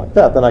cost seam like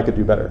that, then I could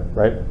do better,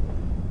 right?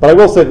 But I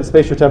will say that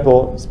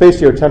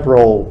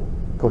spatiotemporal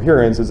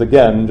coherence is,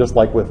 again, just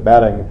like with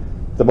matting,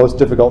 the most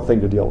difficult thing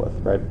to deal with,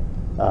 right?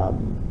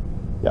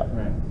 Yeah.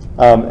 Right.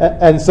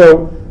 And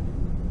so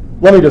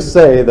let me just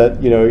say that,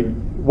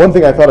 one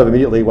thing I thought of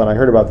immediately when I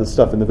heard about this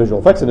stuff in the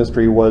visual effects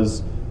industry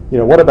was,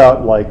 what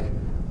about like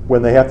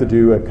when they have to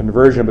do a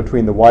conversion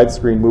between the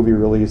widescreen movie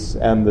release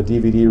and the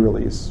DVD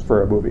release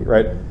for a movie,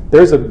 right?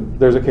 There's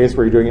a case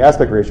where you're doing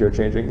aspect ratio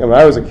changing. And when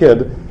I was a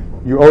kid,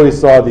 you always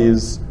saw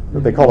these,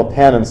 what they call a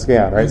pan and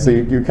scan, right? So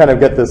you kind of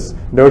get this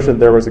notion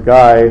there was a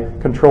guy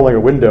controlling a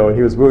window, and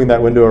he was moving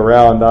that window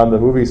around on the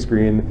movie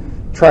screen,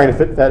 trying to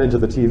fit that into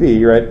the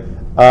TV, right?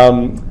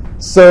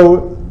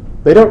 So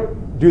they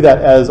don't do that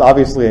as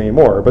obviously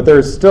anymore, but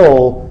there's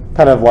still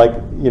kind of like,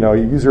 a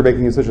user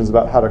making decisions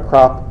about how to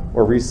crop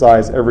or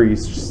resize every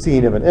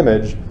scene of an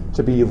image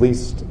to be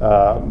least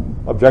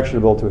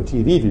objectionable to a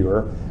TV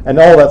viewer. And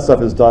all that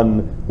stuff is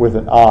done with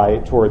an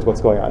eye towards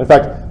what's going on. In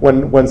fact,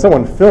 when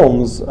someone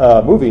films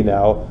a movie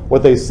now,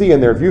 what they see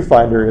in their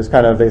viewfinder is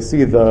kind of, they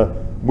see the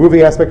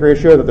movie aspect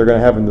ratio that they're going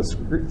to have in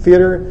the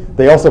theater.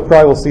 They also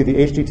probably will see the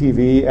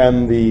HDTV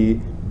and the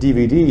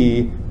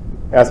DVD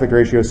aspect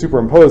ratio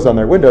superimposed on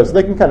their window, so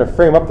they can kind of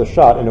frame up the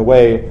shot in a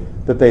way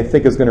that they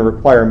think is going to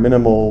require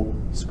minimal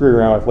screwing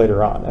around with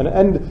later on.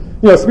 And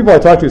some people I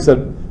talked to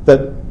said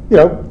that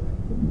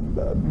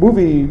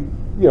movie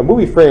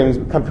frames,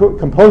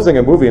 composing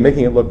a movie and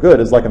making it look good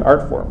is like an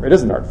art form. It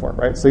is an art form,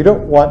 right? So you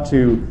don't want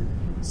to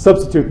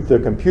substitute the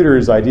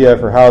computer's idea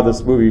for how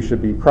this movie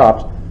should be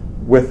cropped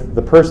with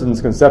the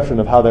person's conception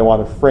of how they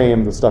want to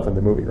frame the stuff in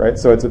the movie, right?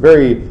 So it's a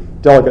very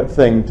delicate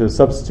thing to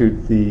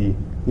substitute the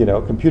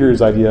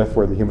computer's idea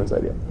for the human's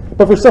idea.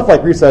 But for stuff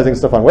like resizing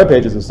stuff on web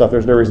pages and stuff,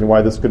 there's no reason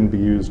why this couldn't be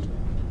used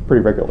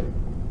pretty regularly.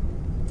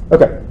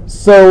 Okay,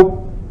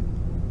 so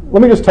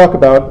let me just talk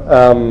about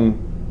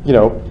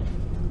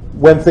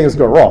when things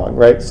go wrong,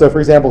 right? So for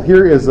example,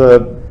 here is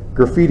a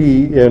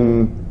graffiti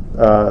in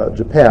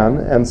Japan,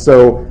 and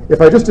so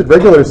if I just did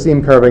regular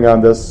seam carving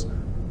on this,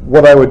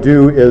 what I would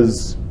do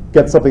is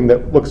get something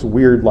that looks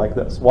weird like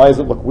this. Why does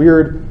it look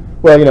weird?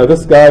 Well,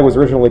 this guy was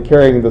originally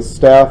carrying this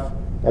staff,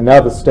 and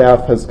now the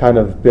staff has kind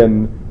of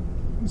been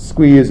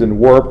squeezed and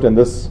warped, and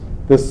this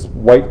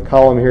white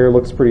column here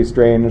looks pretty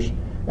strange.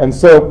 And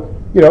so,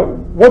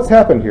 what's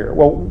happened here?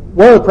 Well,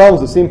 one of the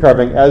problems with seam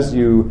carving as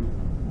you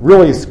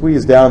really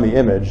squeeze down the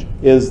image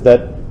is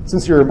that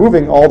since you're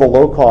removing all the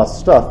low-cost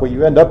stuff, what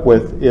you end up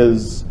with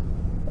is,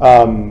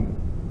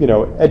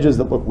 edges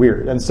that look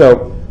weird. And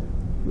so,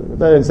 I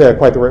didn't say that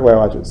quite the right way I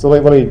want to. So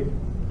let me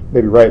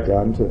maybe write it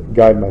down to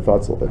guide my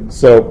thoughts a little bit.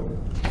 So,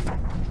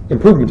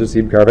 improvement to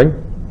seam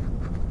carving.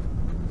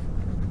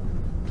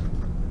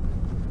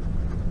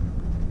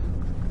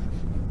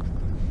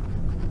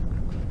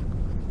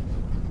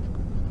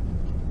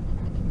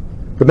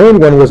 The main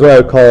one was what I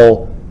would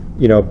call,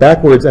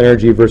 backwards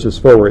energy versus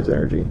forwards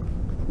energy.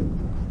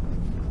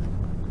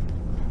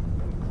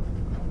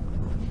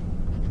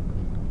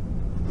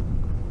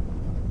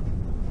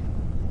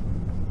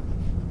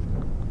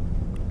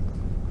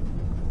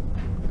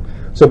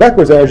 So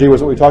backwards energy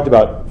was what we talked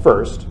about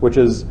first, which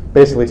is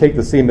basically take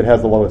the seam that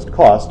has the lowest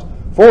cost.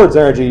 Forwards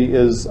energy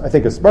is, I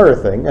think, a smarter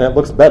thing, and it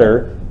looks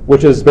better,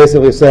 which is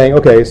basically saying,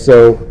 okay,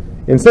 so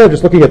instead of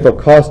just looking at the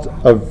cost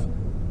of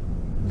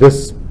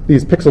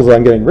these pixels that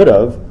I'm getting rid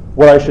of,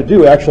 what I should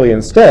do actually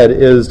instead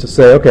is to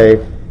say,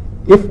 okay,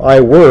 if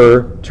I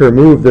were to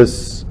remove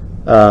this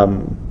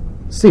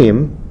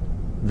seam,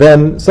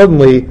 then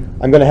suddenly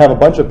I'm going to have a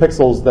bunch of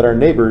pixels that are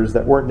neighbors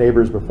that weren't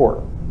neighbors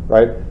before,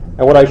 right?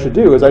 And what I should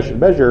do is I should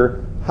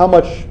measure how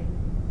much,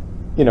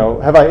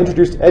 have I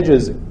introduced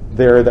edges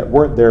there that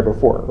weren't there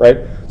before,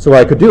 right? So what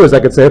I could do is I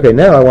could say, okay,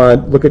 now I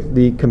want to look at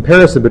the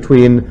comparison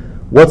between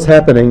what's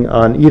happening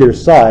on either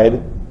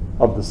side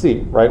of the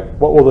seam, right?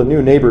 What will the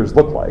new neighbors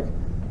look like?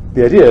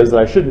 The idea is that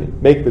I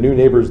shouldn't make the new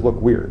neighbors look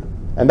weird.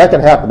 And that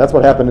can happen. That's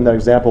what happened in that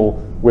example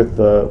with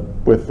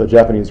the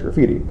Japanese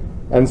graffiti.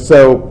 And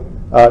so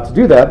to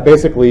do that,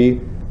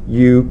 basically,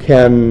 you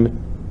can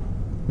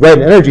write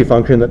an energy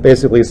function that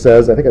basically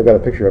says, I think I've got a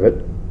picture of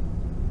it.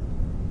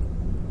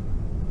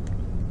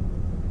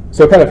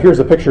 So kind of here's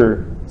a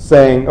picture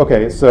saying,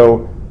 okay,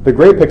 so the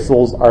gray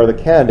pixels are the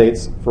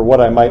candidates for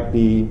what I might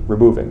be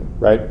removing,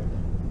 right?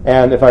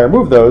 And if I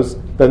remove those,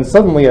 then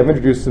suddenly I've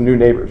introduced some new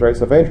neighbors, right?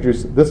 So if I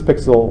introduce this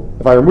pixel,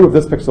 if I remove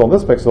this pixel and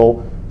this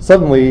pixel,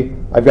 suddenly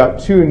I've got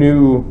two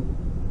new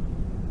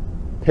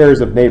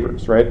pairs of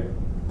neighbors, right?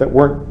 That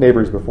weren't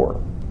neighbors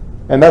before.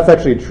 And that's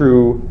actually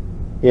true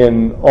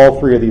in all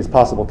three of these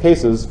possible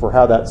cases for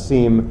how that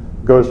seam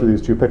goes through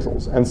these two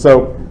pixels. And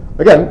so,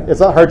 again, it's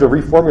not hard to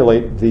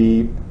reformulate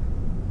the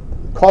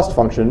cost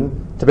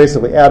function to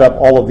basically add up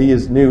all of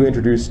these new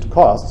introduced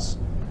costs.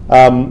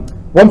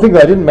 One thing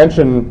that I didn't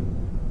mention,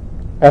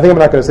 I think I'm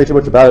not going to say too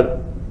much about it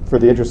for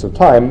the interest of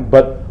time,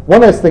 but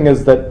one nice thing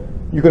is that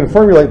you can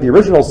formulate the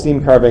original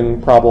seam carving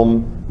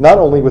problem not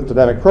only with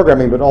dynamic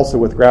programming, but also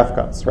with graph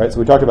cuts, right? So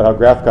we talked about how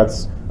graph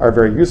cuts are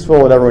very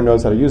useful and everyone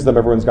knows how to use them.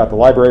 Everyone's got the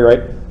library,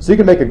 right? So you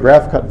can make a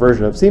graph cut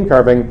version of seam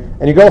carving,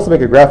 and you can also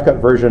make a graph cut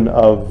version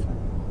of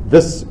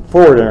this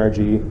forward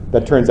energy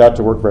that turns out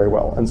to work very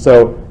well. And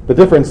so the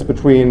difference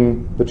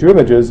between the two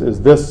images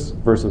is this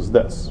versus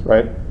this,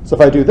 right? So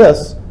if I do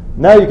this,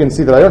 now you can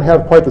see that I don't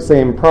have quite the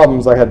same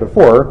problems I had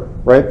before,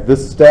 right?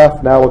 This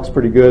staff now looks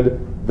pretty good.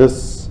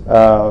 This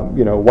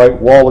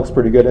white wall looks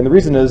pretty good. And the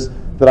reason is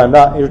that I'm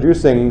not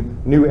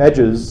introducing new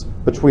edges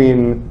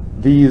between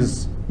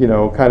these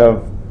kind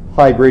of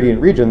high gradient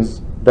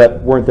regions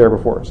that weren't there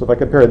before. So if I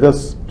compare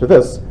this to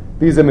this,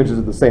 these images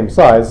are the same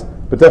size,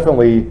 but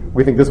definitely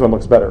we think this one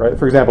looks better, right?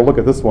 For example, look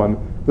at this one.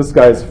 This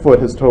guy's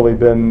foot has totally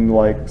been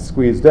like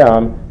squeezed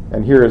down,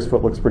 and here his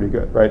foot looks pretty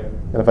good, right?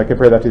 And if I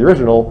compare that to the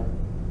original,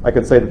 I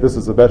could say that this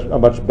is a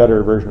much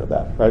better version of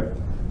that, right?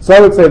 So I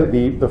would say that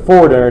the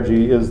forward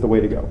energy is the way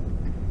to go.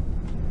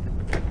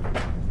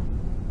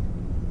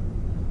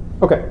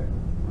 Okay,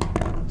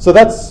 so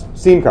that's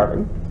seam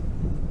carving.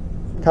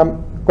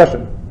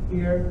 Question?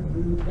 Here, do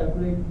you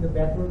calculate the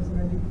backwards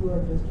energy too,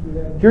 or just do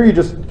that? Here you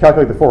just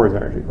calculate the forwards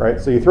energy,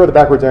 right? So you throw the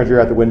backwards energy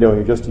out the window and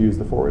you just use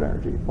the forward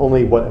energy,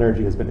 only what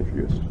energy has been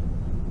introduced.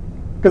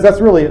 Because that's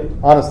really,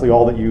 honestly,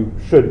 all that you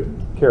should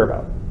care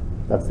about.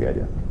 That's the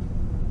idea.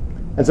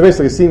 And so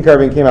basically seam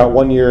carving came out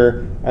 1 year,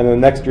 and then the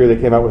next year they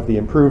came out with the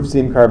improved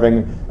seam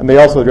carving, and they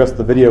also addressed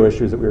the video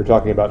issues that we were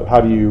talking about, of how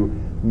do you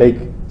make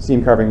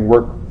seam carving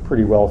work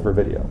pretty well for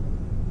video.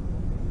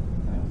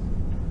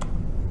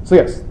 So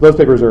yes, those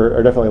papers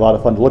are definitely a lot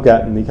of fun to look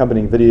at, and the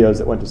accompanying videos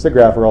that went to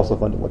SIGGRAPH are also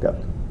fun to look at.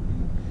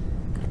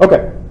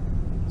 Okay,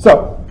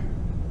 so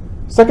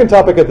second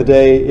topic of the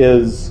day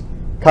is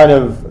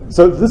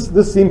so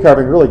this seam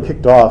carving really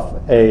kicked off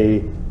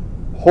a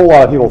whole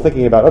lot of people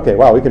thinking about, okay,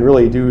 wow, we can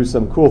really do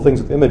some cool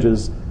things with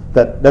images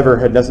that never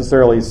had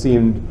necessarily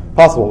seemed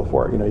possible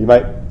before.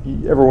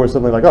 Everyone was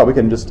something like, oh, we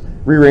can just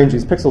rearrange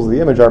these pixels of the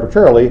image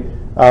arbitrarily.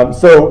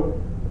 So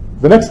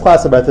the next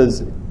class of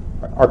methods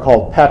are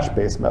called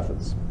patch-based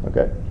methods.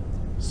 Okay,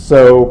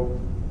 so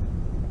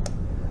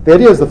the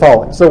idea is the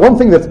following. So one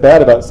thing that's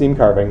bad about seam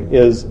carving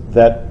is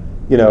that,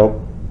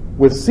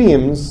 with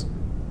seams,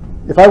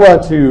 if I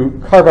want to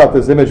carve out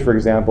this image, for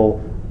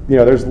example,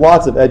 there's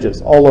lots of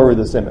edges all over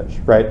this image,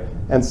 right?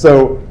 And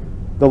so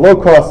the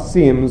low-cost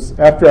seams,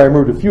 after I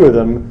removed a few of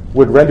them,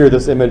 would render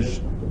this image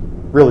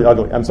really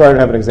ugly. I'm sorry I don't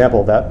have an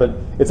example of that, but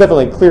it's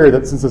definitely clear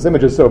that since this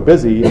image is so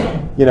busy,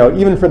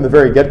 even from the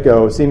very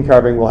get-go, seam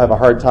carving will have a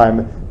hard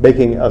time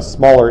making a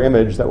smaller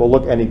image that will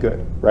look any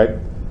good, right?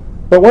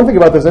 But one thing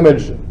about this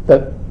image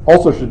that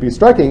also should be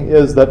striking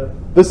is that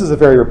this is a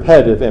very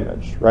repetitive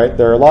image, right?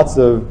 There are lots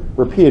of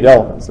repeated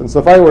elements. And so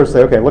if I were to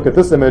say, okay, look at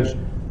this image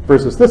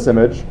versus this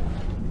image,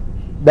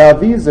 now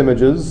these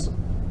images,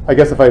 I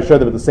guess if I showed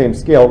them at the same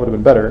scale, it would have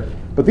been better.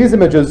 But these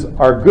images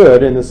are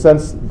good in the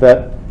sense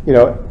that,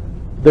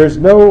 there's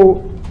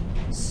no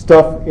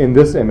stuff in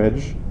this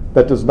image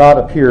that does not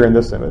appear in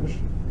this image.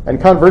 And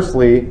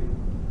conversely,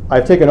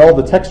 I've taken all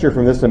the texture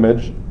from this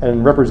image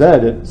and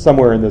represented it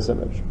somewhere in this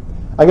image.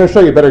 I'm going to show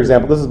you a better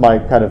example. This is my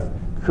kind of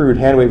crude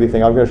hand-wavy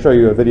thing. I'm going to show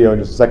you a video in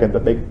just a second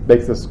that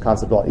makes this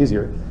concept a lot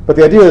easier. But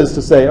the idea is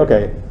to say,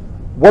 okay,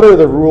 what are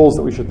the rules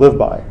that we should live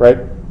by, right?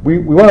 We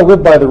want to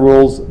live by the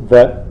rules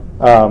that,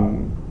 so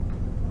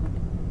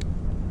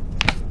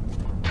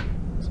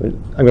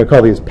I'm going to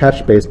call these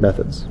patch-based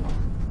methods.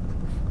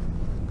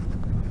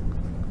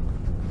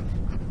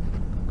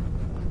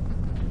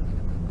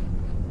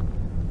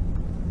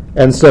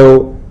 And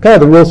so kind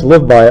of the rules to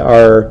live by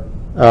are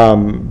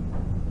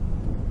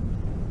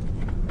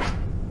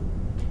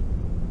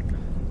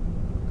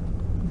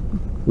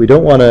we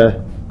don't want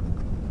to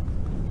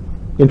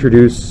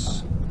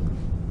introduce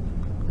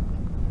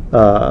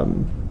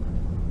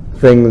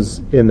things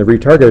in the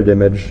retargeted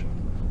image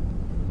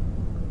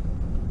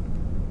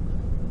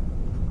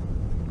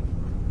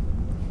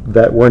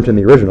that weren't in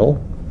the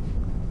original.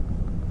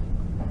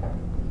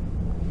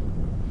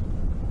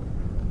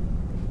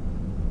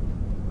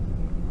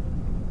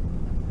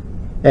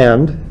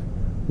 And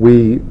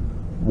we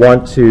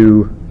want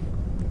to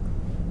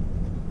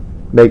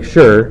make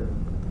sure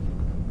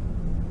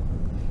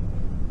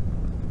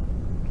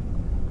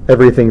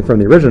everything from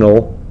the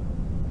original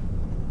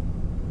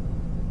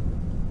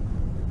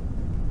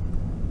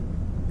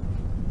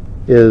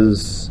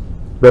is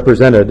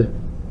represented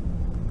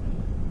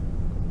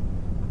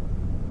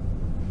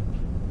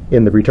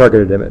in the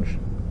retargeted image.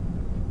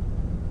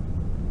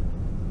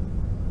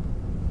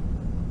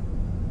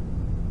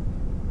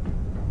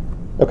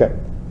 Okay.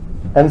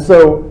 And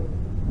so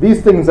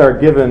these things are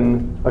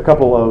given a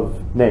couple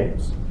of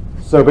names.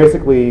 So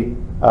basically,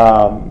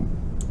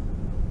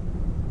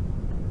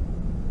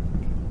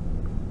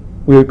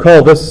 we would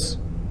call this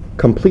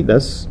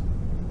completeness,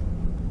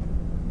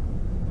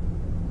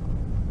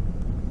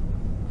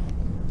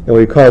 and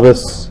we call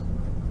this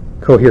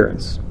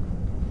coherence.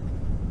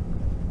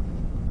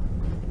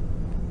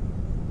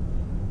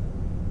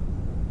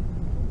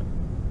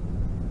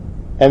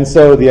 And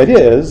so the idea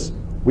is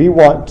we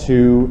want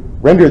to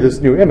render this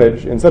new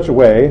image in such a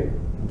way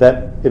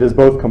that it is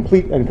both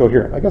complete and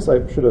coherent. I guess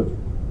I should have,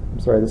 I'm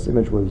sorry, this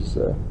image was,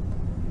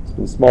 it's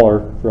been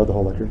smaller throughout the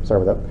whole lecture.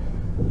 Sorry about that.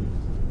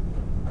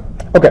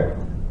 Okay,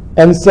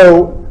 and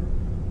so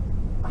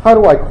how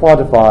do I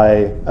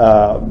quantify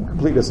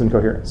completeness and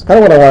coherence? Kind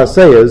of what I want to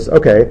say is,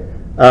 okay,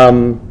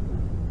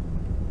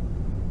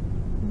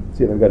 see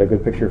see if I've got a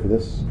good picture for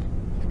this.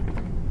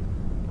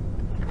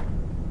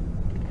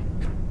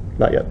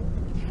 Not yet.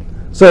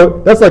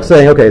 So that's like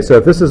saying, okay, so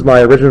if this is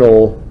my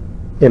original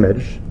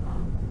image,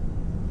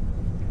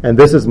 and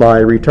this is my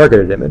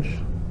retargeted image,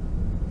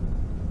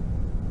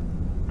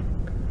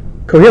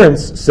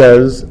 coherence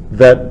says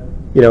that,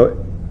 you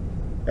know,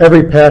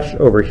 every patch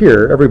over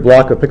here, every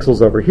block of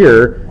pixels over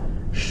here,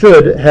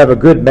 should have a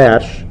good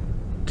match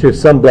to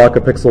some block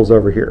of pixels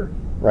over here,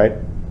 right?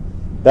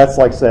 That's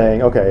like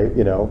saying, okay,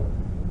 you know,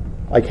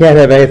 I can't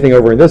have anything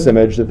over in this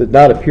image that did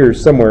not appear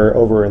somewhere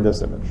over in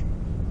this image.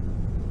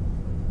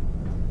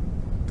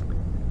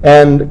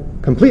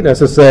 And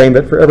completeness is saying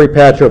that for every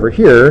patch over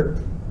here,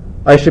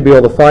 I should be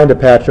able to find a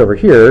patch over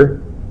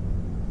here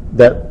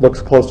that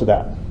looks close to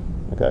that,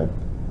 okay?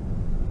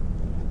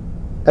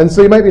 And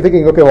so you might be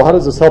thinking, okay, well, how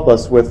does this help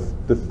us with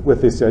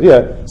this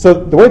idea? So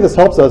the way this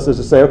helps us is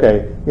to say,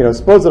 okay, you know,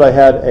 suppose that I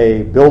had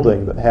a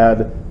building that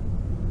had,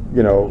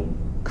 you know,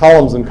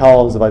 columns and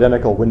columns of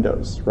identical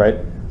windows, right?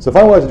 So if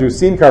I wanted to do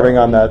scene carving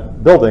on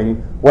that building,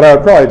 what I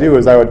would probably do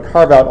is I would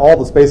carve out all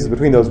the spaces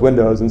between those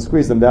windows and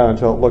squeeze them down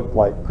until it looked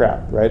like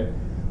crap, right?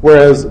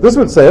 Whereas this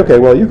would say, okay,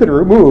 well, you could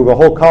remove a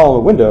whole column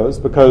of windows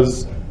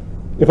because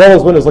if all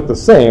those windows look the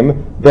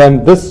same,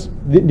 then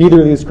neither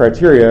of these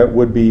criteria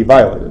would be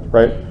violated,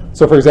 right?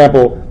 So for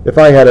example, if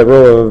I had a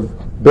row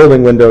of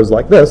building windows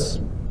like this,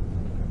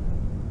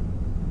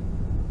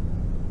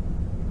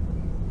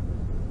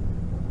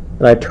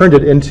 and I turned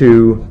it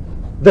into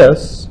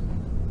this,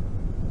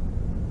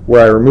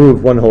 where I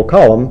removed one whole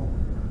column,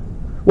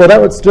 well,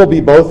 that would still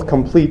be both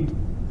complete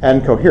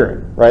and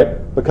coherent,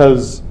 right?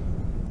 Because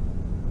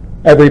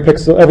every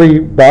pixel, every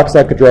box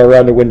I could draw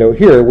around a window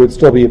here would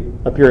still be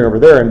appearing over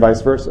there and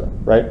vice versa,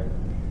 right?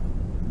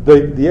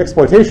 The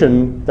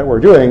exploitation that we're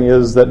doing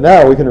is that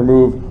now we can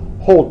remove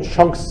whole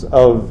chunks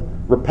of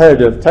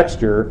repetitive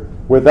texture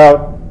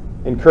without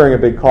incurring a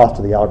big cost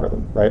to the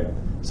algorithm, right?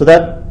 So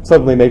that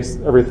suddenly makes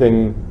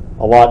everything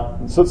a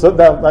lot, so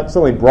that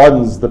suddenly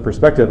broadens the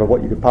perspective of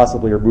what you could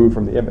possibly remove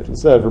from the image.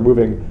 Instead of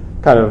removing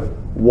kind of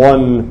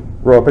one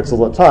row of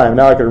pixels at a time,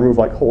 now I can remove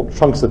like whole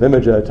chunks of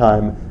image at a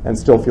time and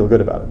still feel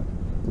good about it,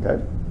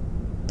 okay?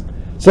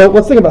 So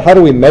let's think about how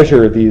do we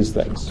measure these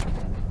things.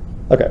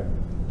 Okay,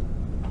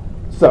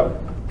 so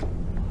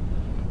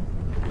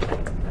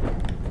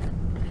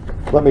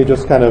let me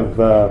just kind of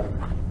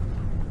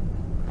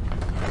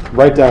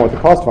write down what the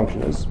cost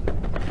function is.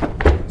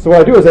 So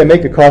what I do is I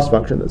make a cost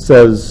function that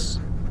says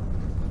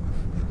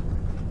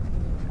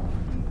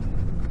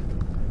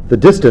the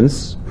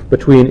distance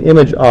between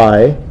image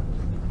I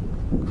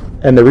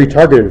and the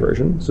retargeted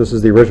version, so this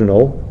is the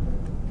original,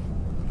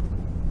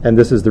 and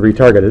this is the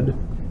retargeted.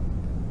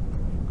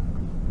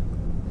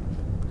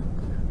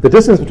 The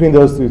distance between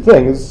those two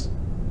things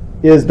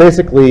is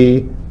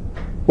basically,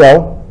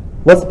 well,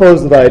 let's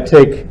suppose that I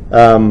take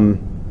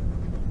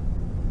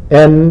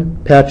n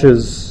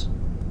patches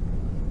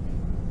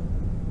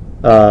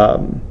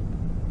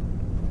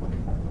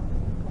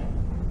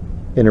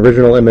in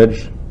original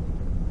image,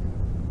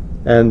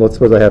 and let's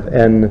suppose I have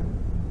n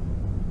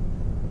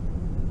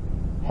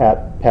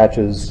hat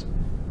patches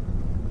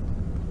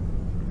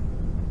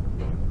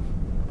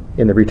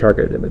in the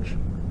retargeted image.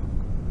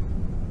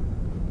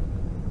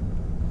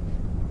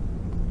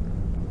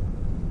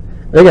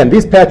 And again,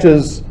 these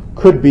patches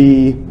could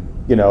be,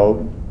 I don't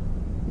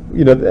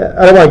want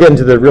to get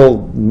into the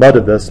real mud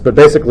of this, but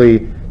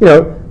basically,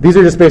 these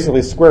are just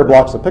basically square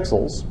blocks of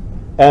pixels.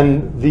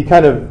 And the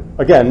kind of,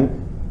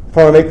 again, if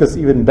I want to make this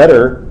even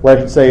better, what I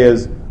should say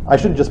is I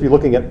shouldn't just be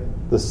looking at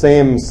the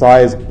same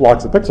size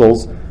blocks of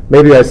pixels.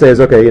 Maybe I say is,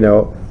 okay, in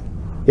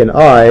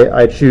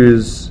I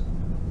choose,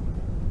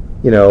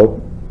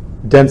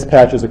 dense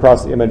patches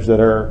across the image that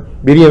are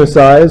medium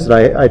size,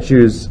 and I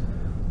choose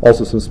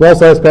also some small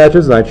size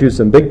patches, and I choose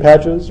some big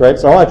patches, right?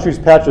 So I want to choose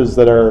patches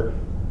that are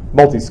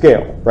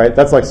multi-scale, right?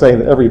 That's like saying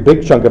that every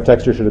big chunk of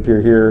texture should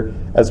appear here,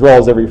 as well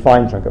as every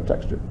fine chunk of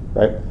texture,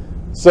 right?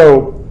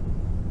 So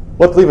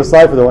let's leave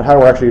aside for the how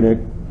we're actually going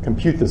to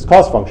compute this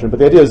cost function, but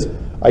the idea is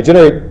I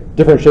generate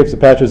different shapes of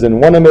patches in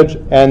one image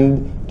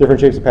and different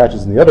shapes of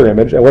patches in the other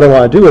image, and what I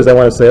want to do is I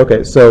want to say,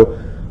 okay, so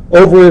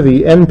over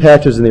the n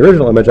patches in the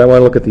original image, I want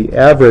to look at the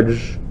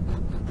average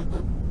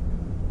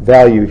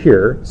value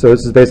here. So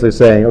this is basically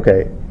saying,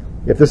 okay,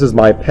 if this is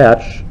my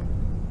patch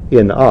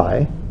in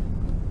I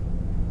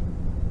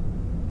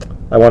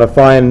want to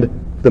find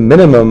the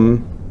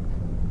minimum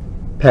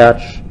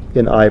patch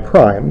in I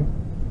prime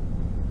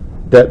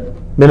that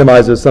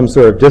minimizes some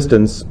sort of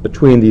distance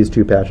between these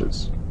two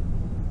patches,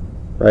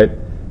 right?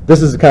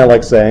 This is kind of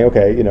like saying,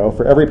 okay,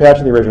 for every patch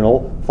in the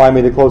original, find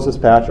me the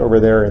closest patch over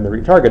there in the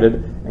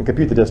retargeted and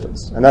compute the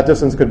distance. And that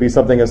distance could be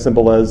something as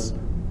simple as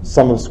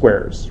sum of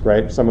squares,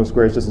 right? Sum of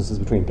squares distances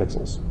between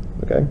pixels,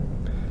 okay?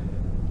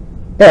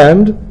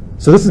 And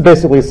so this is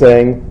basically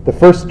saying the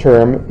first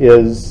term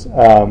is,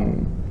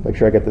 make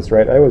sure I get this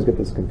right. I always get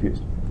this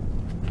confused.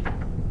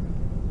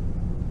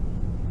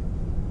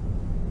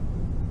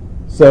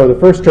 So the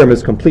first term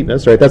is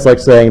completeness, right? That's like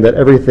saying that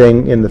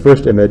everything in the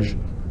first image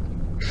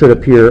should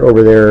appear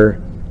over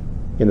there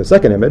in the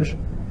second image.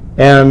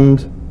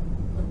 And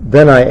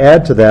then I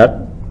add to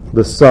that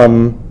the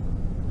sum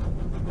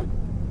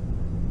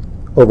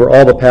over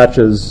all the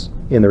patches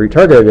in the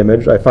retargeted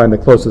image. I find the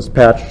closest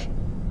patch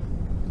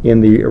in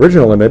the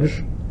original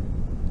image,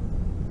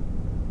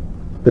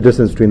 the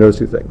distance between those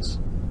two things.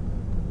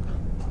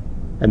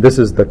 And this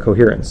is the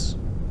coherence.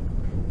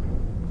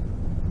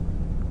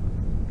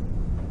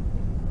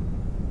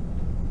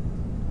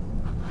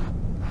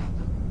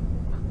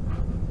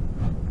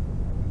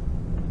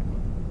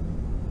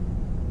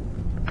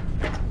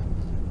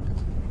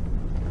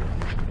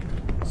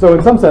 So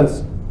in some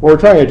sense, what we're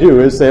trying to do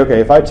is say, okay,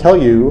 if I tell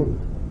you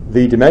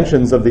the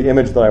dimensions of the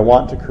image that I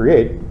want to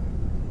create,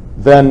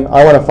 then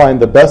I want to find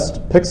the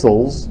best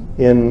pixels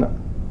in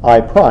I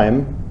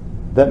prime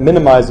that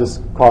minimize this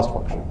cost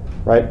function,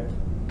 right?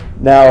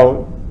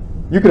 Now,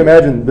 you can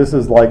imagine this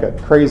is like a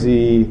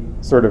crazy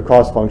sort of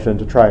cost function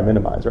to try and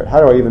minimize, right? How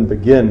do I even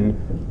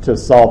begin to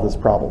solve this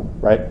problem,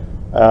 right?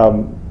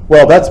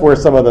 Well, that's where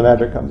some of the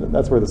magic comes in.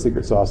 That's where the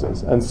secret sauce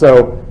is. And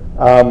so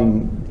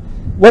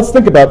let's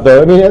think about,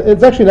 though, I mean,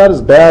 it's actually not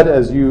as bad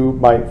as you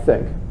might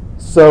think.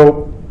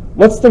 So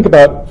let's think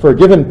about, for a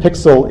given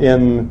pixel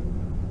in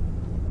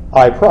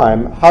I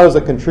prime, how does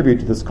it contribute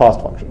to this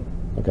cost function,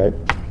 okay?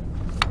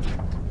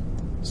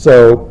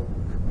 So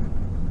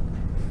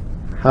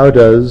how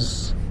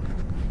does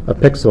a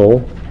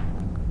pixel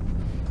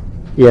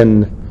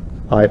in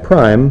I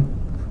prime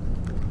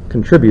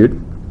contribute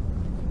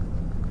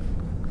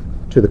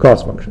to the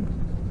cost function?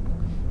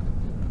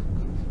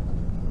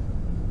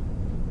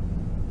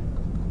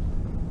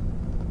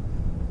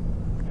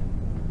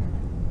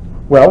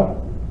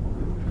 Well,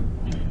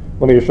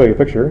 let me just show you a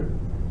picture.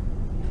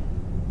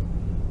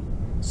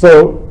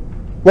 So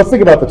let's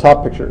think about the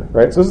top picture,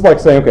 right? So this is like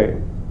saying,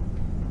 okay,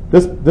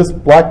 this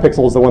black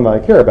pixel is the one that I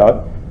care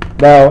about.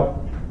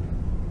 Now,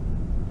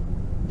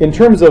 in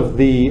terms of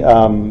the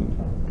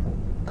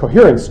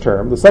coherence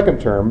term, the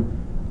second term,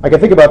 I can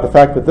think about the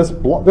fact that this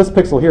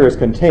pixel here is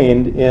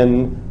contained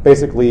in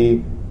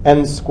basically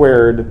n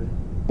squared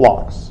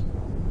blocks,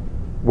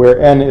 where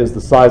n is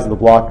the size of the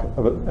block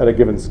at a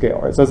given scale,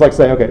 right? So it's like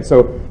saying, okay,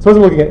 so suppose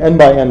I'm looking at n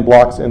by n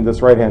blocks in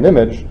this right-hand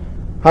image.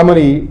 How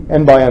many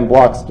n by n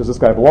blocks does this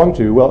guy belong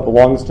to? Well, it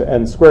belongs to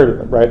n squared of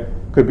them, right?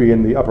 Could be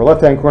in the upper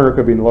left-hand corner,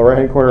 could be in the lower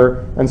right-hand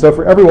corner. And so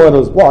for every one of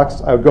those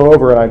blocks, I would go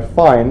over and I'd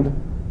find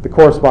the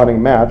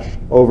corresponding match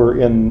over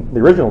in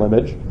the original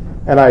image,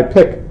 and I'd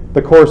pick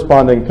the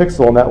corresponding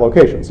pixel in that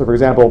location. So for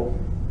example,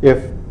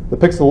 if the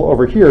pixel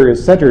over here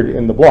is centered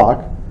in the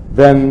block,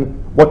 then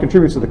what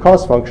contributes to the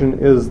cost function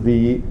is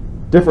the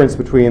difference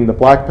between the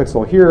black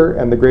pixel here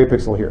and the gray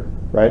pixel here,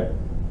 right?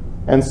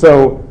 And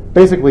so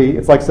basically,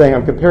 it's like saying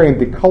I'm comparing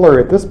the color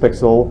at this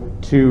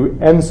pixel to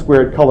n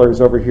squared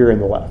colors over here in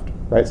the left,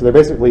 right? So they're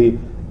basically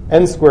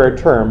n squared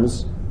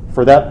terms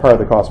for that part of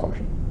the cost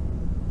function.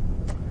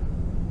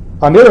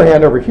 On the other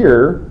hand, over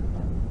here,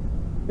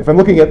 if I'm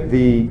looking at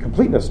the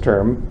completeness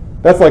term,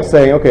 that's like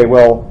saying, okay,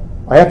 well,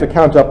 I have to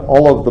count up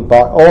all of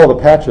the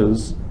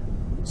patches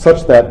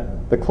such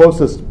that the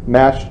closest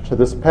match to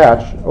this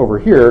patch over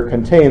here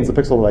contains the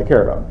pixel that I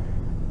care about.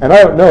 And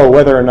I don't know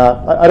whether or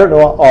not, I don't know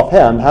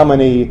offhand how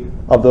many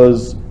of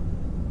those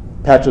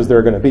patches there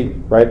are going to be,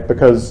 right?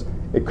 Because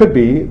it could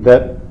be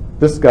that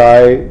this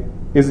guy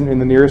isn't in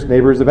the nearest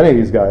neighbors of any of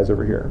these guys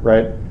over here,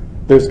 right?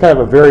 There's kind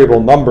of a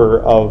variable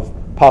number of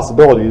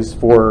possibilities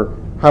for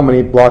how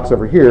many blocks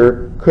over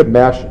here could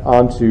match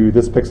onto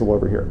this pixel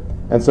over here.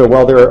 And so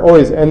while there are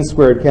always n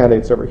squared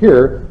candidates over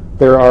here,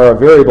 there are a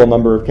variable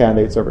number of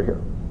candidates over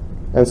here.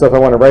 And so if I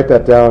want to write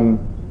that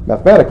down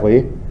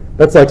mathematically,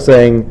 that's like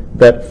saying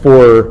that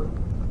for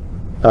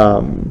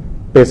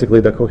basically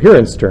the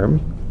coherence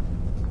term,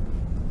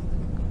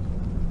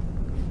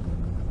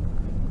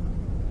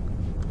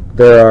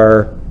 there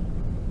are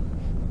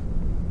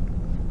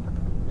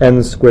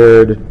n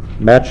squared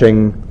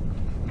matching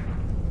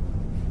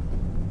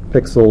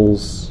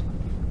pixels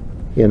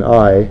in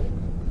I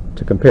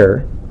to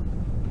compare.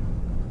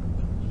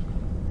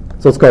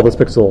 So let's call this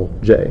pixel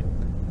j.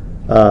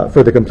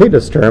 For the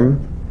completeness term,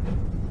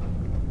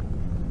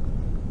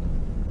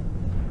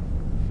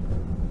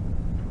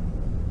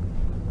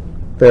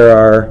 there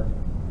are,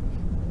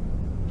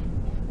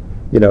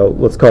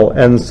 let's call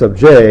n sub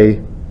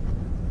j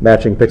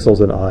matching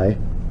pixels in I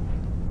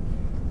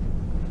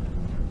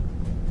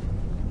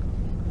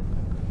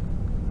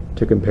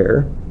to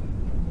compare.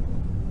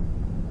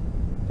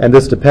 And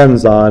this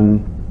depends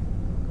on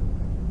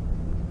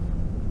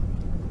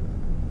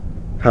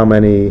how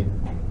many,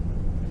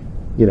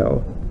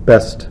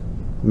 best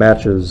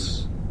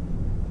matches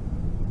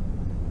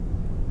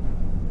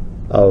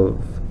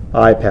of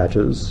I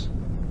patches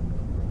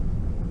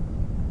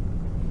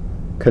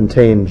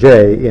contain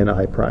j in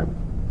I prime.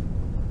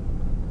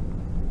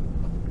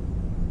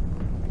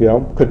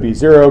 Could be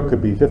 0,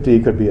 could be 50,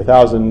 could be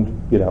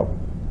 1,000,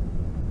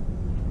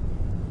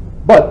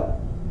 But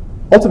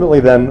ultimately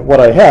then what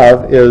I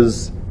have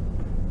is,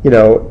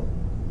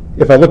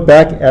 if I look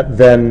back at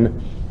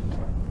then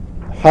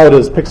how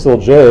does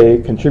pixel j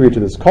contribute to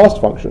this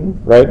cost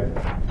function, right?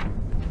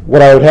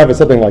 what I would have is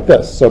something like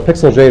this. So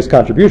pixel j's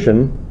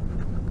contribution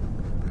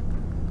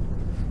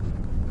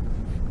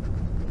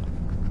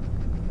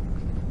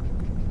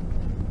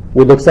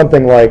would look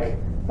something like,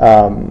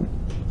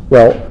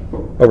 well,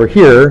 over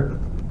here,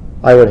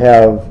 I would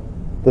have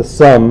the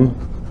sum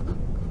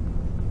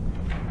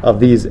of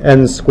these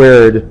n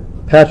squared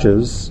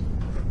patches.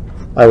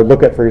 I would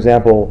look at, for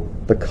example,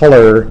 the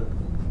color,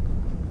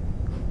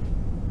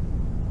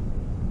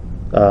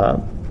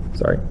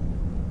 sorry,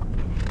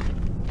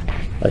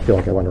 I feel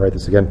like I want to write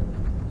this again.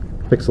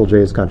 Pixel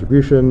j's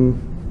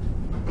contribution.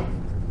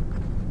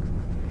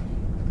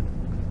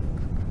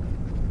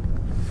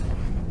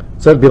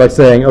 So it'd be like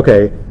saying,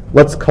 okay,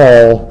 let's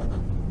call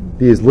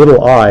these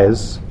little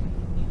i's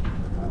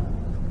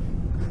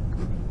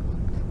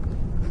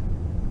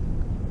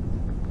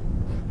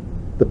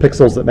the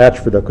pixels that match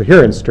for the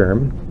coherence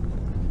term.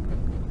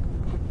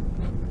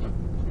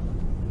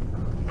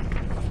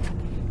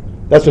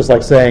 That's just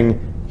like saying,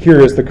 here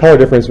is the color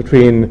difference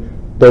between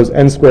those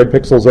n squared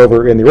pixels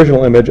over in the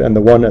original image and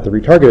the one at the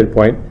retargeted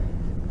point.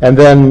 And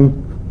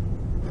then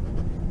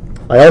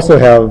I also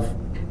have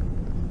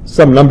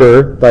some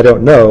number that I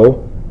don't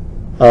know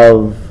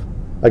of,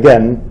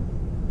 again,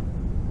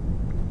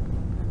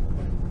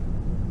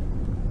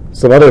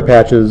 some other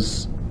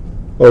patches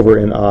over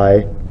in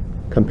I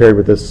compared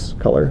with this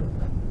color.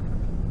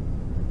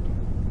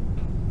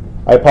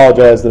 I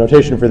apologize, the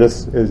notation for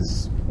this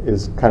is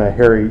kind of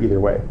hairy either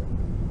way.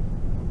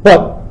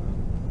 But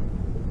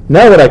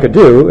now what I could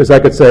do is I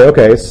could say,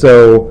 okay,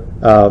 so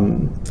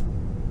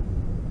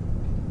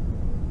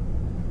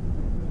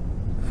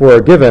for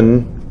a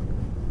given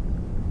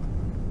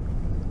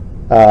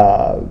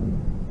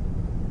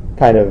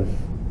kind of,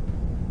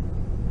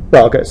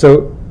 well, okay,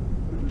 so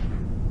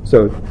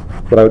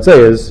what I would say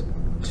is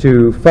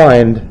to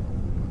find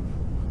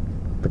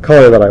the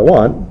color that I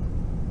want,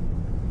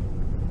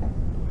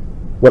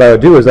 what I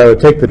would do is I would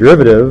take the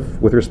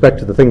derivative with respect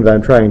to the thing that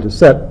I'm trying to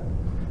set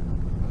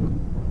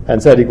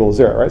and set equals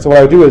 0, right? So what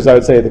I would do is I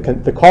would say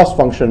the cost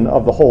function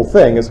of the whole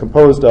thing is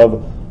composed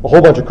of a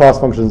whole bunch of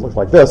cost functions that look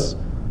like this.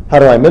 How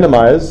do I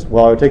minimize?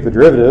 Well, I would take the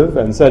derivative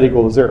and set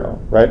equal to 0,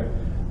 right?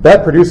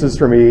 That produces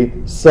for me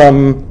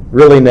some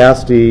really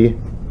nasty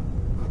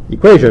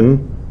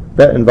equation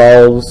that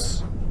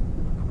involves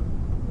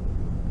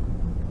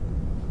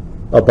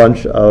a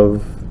bunch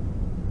of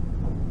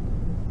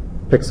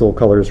pixel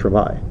colors from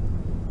I.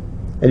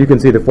 And you can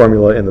see the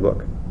formula in the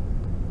book.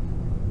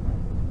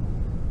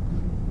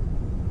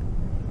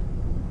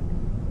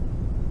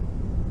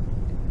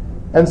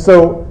 And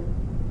so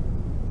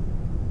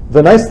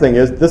the nice thing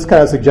is this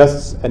kind of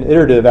suggests an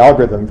iterative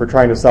algorithm for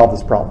trying to solve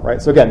this problem,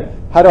 right? So again,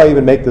 how do I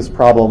even make this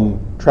problem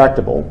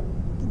tractable?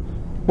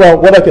 Well,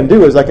 what I can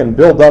do is I can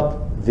build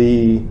up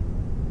the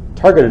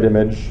targeted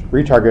image,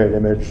 retargeted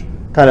image,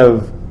 kind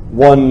of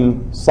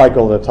one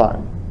cycle at a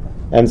time.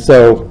 And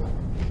so,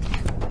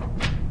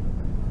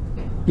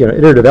 you know,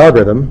 iterative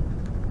algorithm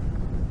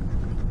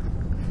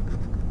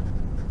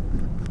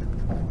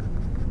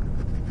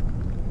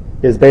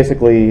is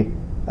basically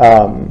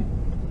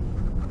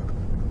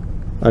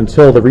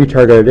until the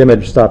retargeted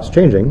image stops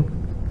changing,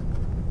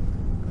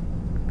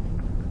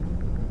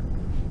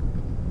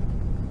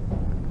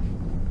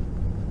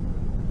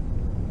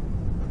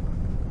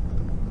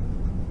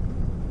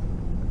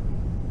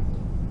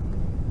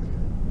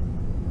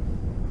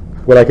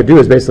 what I could do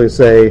is basically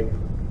say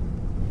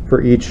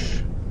for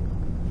each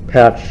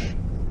patch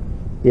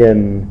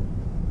in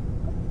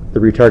the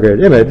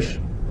retargeted image,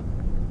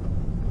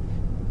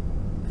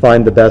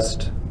 find the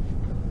best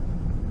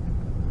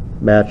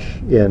match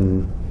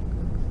in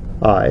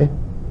I,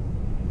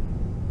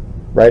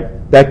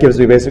 right? That gives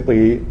me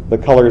basically the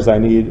colors I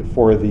need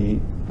for the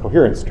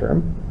coherence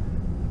term.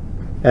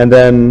 And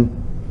then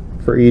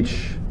for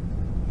each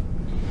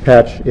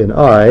patch in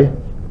I,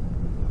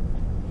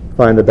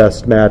 find the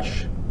best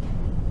match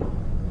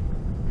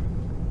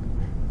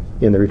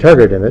in the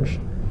retargeted image.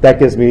 That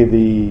gives me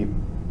the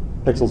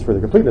pixels for the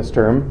completeness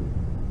term.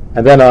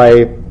 And then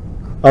I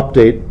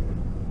update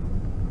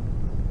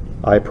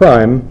I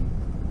prime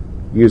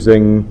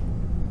using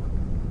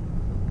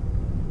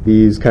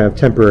these kind of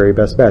temporary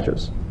best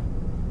matches.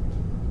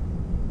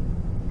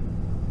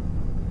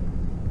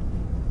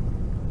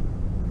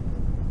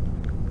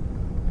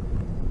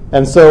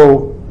 And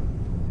so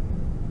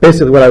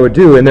basically what I would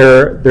do, and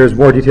there's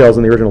more details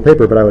in the original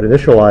paper, but I would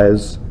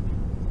initialize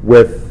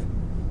with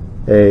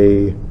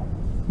a,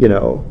 you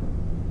know,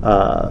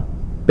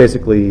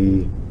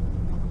 basically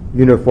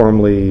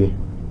uniformly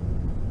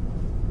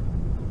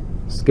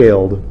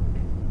scaled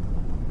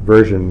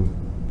version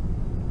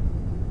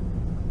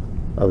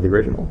of the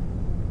original.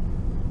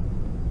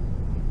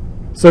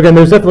 So again,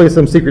 there's definitely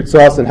some secret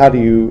sauce in how do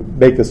you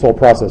make this whole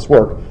process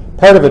work.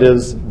 Part of it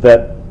is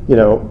that, you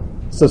know,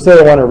 so say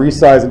I want to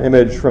resize an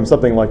image from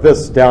something like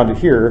this down to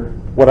here,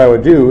 what I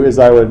would do is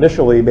I would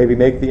initially maybe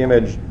make the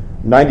image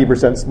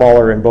 90%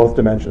 smaller in both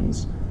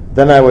dimensions.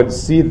 Then I would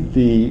see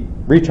the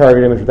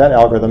retarget image with that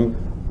algorithm,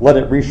 let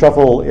it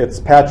reshuffle its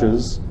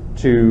patches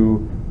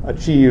to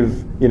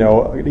achieve,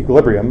 an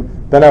equilibrium,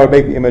 then I would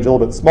make the image a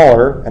little bit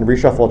smaller and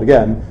reshuffle it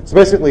again. So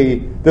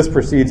basically, this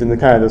proceeds in the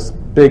kind of this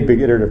big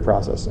iterative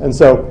process. And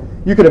so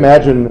you could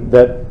imagine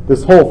that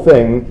this whole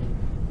thing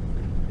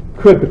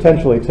could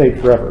potentially take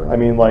forever. I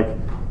mean, like,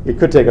 it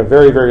could take a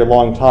very, very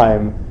long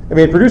time. I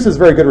mean, it produces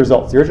very good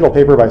results. The original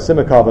paper by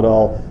Simikov et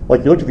al.,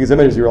 like, you looked at these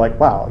images, you were like,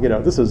 wow,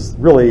 this is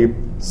really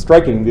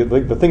striking,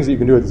 the things that you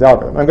can do with this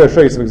algorithm. I'm going to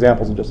show you some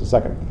examples in just a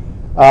second.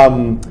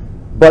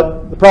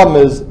 But the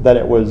problem is that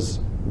it was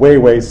way,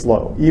 way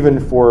slow. Even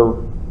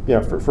for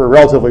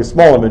relatively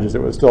small images,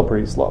 it was still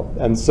pretty slow.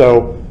 And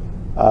so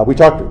we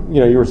talked,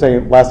 you were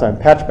saying last time,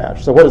 patch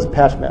match. So what is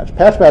patch match?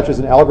 Patch match is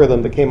an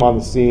algorithm that came on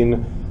the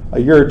scene a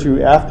year or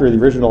two after the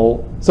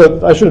original. So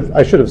I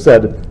should have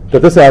said that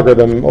this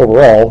algorithm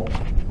overall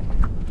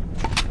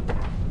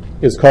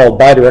is called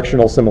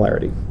bidirectional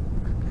similarity.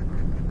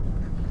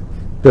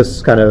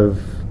 This kind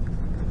of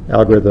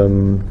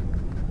algorithm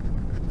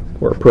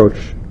or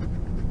approach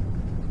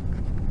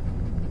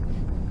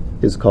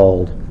is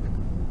called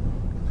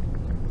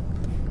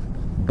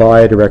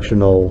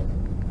bidirectional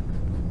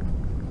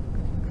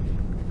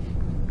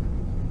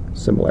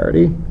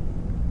similarity.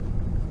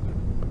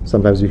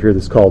 Sometimes you hear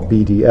this called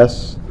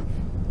BDS,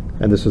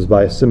 and this was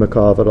by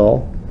Simikov et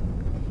al.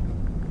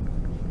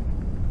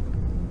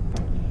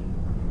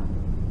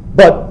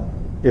 But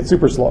it's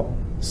super slow.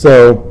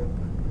 So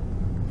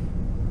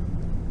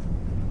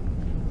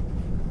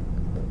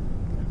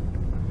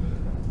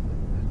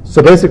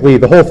basically,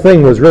 the whole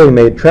thing was really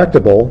made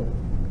tractable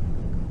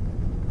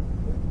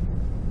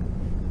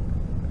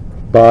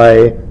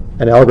by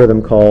an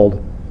algorithm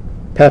called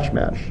patch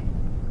match.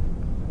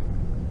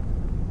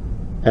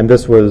 And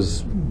this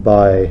was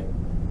by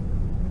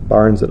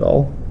Barnes et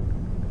al.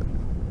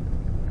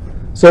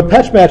 So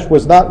patch match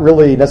was not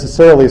really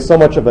necessarily so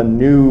much of a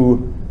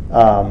new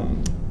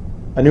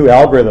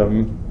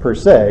algorithm per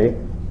se.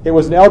 It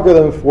was an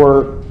algorithm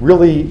for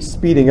really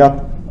speeding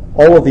up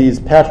all of these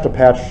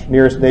patch-to-patch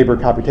nearest neighbor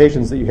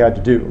computations that you had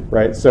to do,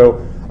 right?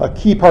 So a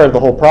key part of the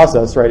whole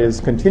process, right, is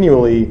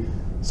continually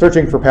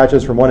searching for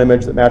patches from one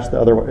image that match the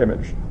other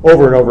image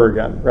over and over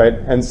again, right?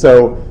 And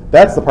so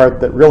that's the part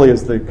that really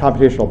is the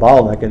computational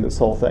bottleneck in this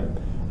whole thing.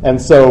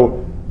 And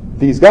so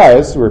these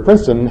guys who were at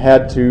Princeton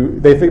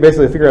they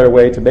basically figured out a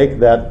way to make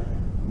that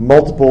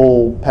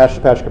multiple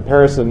patch-to-patch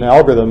comparison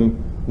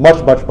algorithm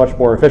much, much, much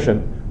more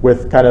efficient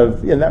with kind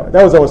of, and that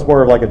was almost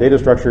more of like a data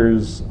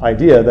structures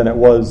idea than it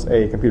was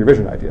a computer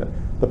vision idea.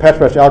 The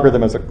patch-to-patch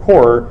algorithm as a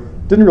core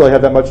didn't really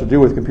have that much to do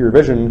with computer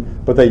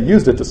vision, but they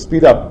used it to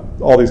speed up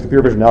all these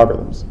computer vision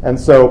algorithms. And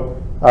so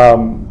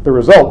the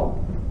result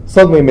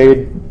suddenly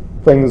made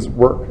things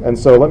work. And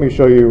so let me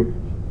show you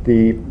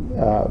the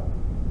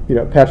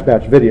patch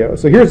match video.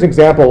 So here's an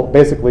example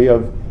basically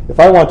of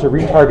if I want to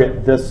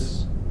retarget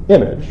this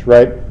image,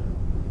 right?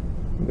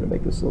 I'm going to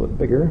make this a little bit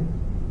bigger.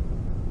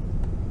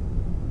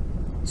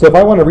 So if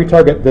I want to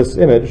retarget this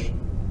image,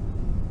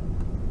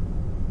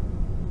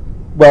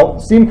 well,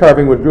 seam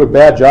carving would do a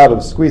bad job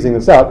of squeezing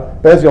this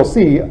out, but as you'll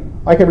see,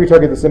 I can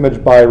retarget this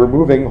image by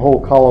removing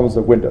whole columns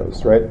of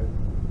windows, right?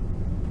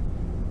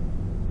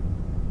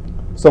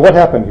 So what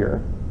happened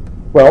here?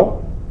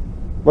 Well,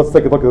 let's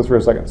take a look at this for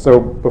a second. So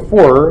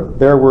before,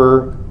 there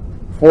were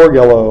 4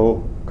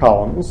 yellow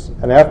columns,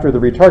 and after the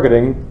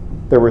retargeting,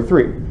 there were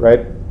 3,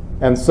 right?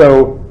 And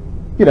so,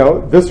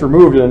 this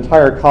removed an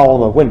entire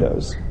column of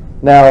windows.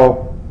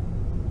 Now,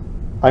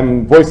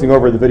 I'm voicing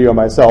over the video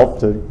myself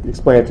to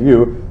explain it to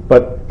you,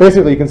 but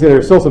basically you can see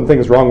there's still some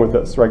things wrong with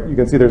this, right? You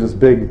can see there's this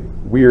big,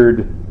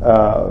 weird,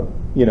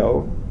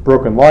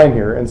 broken line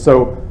here. And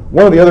so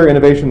one of the other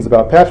innovations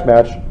about patch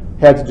match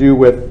had to do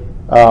with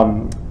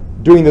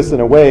doing this in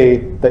a way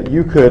that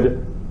you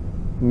could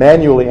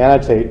manually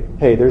annotate,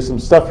 hey, there's some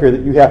stuff here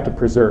that you have to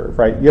preserve,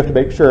 right? You have to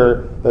make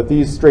sure that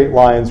these straight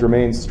lines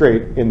remain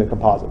straight in the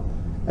composite.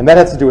 And that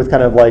has to do with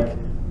kind of like,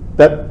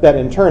 that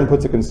in turn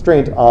puts a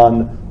constraint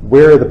on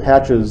where the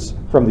patches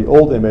from the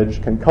old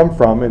image can come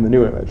from in the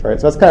new image,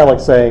 right? So that's kind of like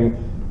saying,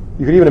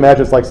 you could even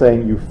imagine it's like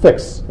saying you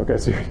fix. Okay,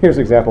 so here's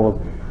an example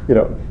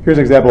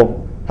of,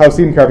 how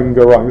seam carving can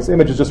go wrong. This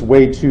image is just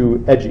way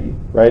too edgy,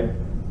 right?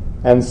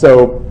 And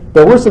so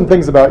there were some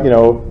things about,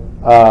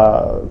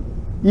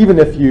 even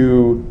if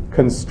you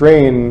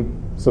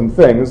constrain some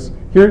things,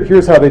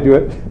 here's how they do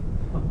it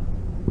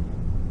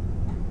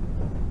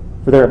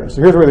for their image.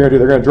 So here's what they're going to do.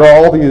 They're going to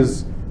draw all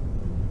these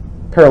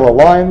parallel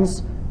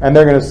lines, and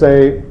they're going to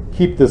say,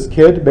 keep this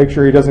kid, make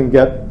sure he doesn't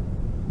get,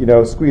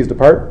 squeezed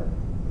apart.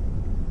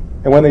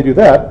 And when they do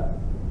that,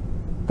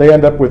 they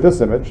end up with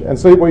this image. And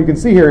so what you can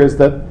see here is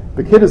that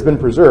the kid has been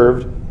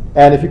preserved,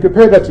 and if you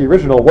compare that to the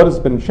original, what has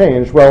been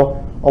changed?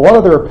 Well, a lot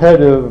of the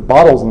repetitive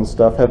bottles and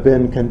stuff have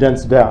been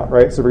condensed down,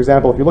 right? So for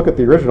example, if you look at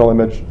the original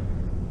image,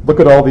 look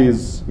at all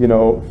these,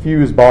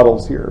 fused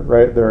bottles here,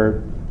 right? There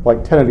are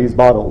like 10 of these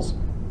bottles.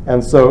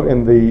 And so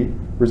in the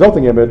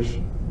resulting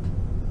image,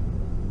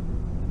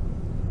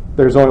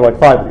 there's only like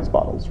 5 of these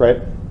bottles,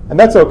 right? And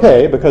that's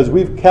okay, because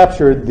we've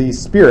captured the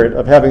spirit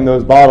of having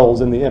those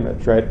bottles in the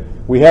image, right?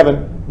 We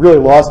haven't really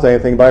lost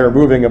anything by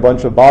removing a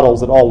bunch of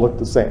bottles that all look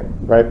the same,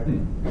 right?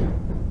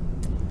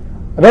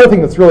 Another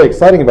thing that's really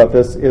exciting about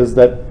this is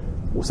that,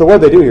 so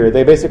what did they do here?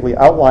 They basically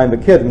outlined the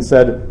kid and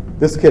said,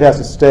 this kid has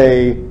to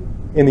stay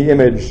in the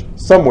image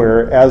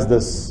somewhere as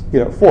this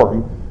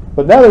form.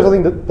 But now there's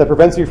something that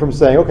prevents you from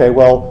saying, okay,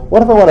 well,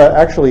 what if I want to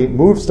actually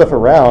move stuff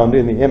around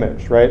in the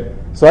image, right?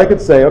 So I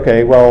could say,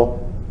 okay, well,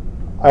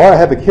 I want to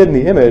have the kid in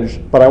the image,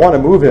 but I want to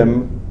move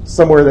him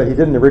somewhere that he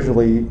didn't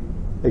originally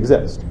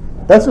exist.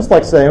 That's just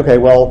like saying, okay,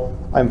 well,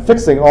 I'm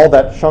fixing all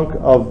that chunk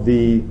of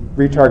the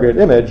retargeted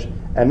image,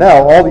 and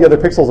now all the other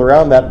pixels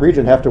around that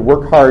region have to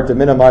work hard to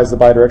minimize the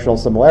bidirectional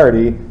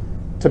similarity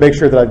to make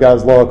sure that I've got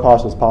as low a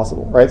cost as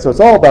possible, right? So it's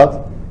all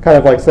about kind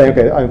of like saying,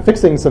 okay, I'm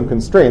fixing some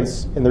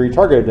constraints in the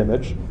retargeted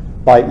image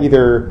by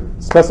either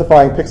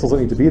specifying pixels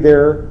that need to be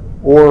there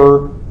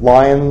or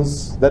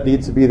lines that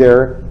need to be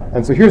there.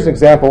 And so here's an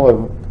example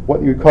of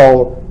what you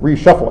call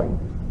reshuffling.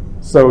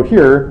 So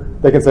here,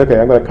 they can say, okay,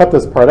 I'm going to cut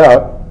this part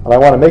out, and I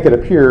want to make it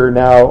appear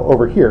now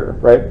over here,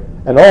 right?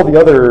 And all the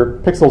other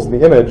pixels in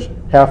the image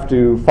have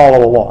to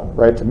follow along,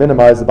 right, to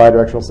minimize the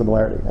bidirectional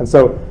similarity. And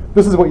so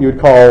this is what you would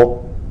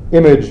call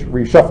image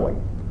reshuffling.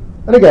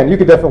 And again, you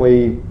could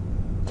definitely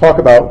talk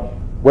about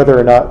whether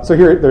or not, so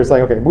here they're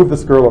saying, okay, move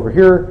this girl over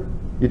here.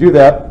 You do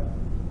that,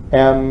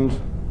 and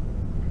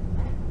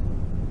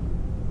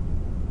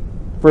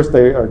first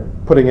they are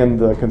putting in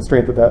the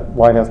constraint that that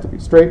line has to be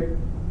straight.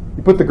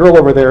 You put the girl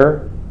over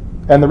there,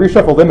 and the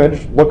reshuffled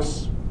image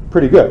looks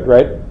pretty good,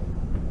 right?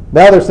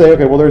 Now they're saying,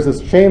 okay, well, there's this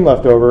chain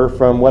left over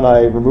from when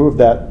I removed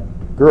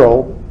that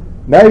girl.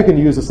 Now you can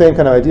use the same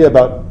kind of idea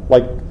about,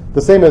 like,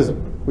 the same as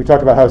we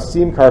talked about how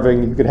seam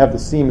carving, you could have the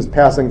seams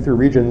passing through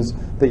regions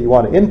that you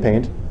want to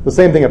inpaint. The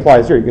same thing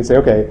applies here. You can say,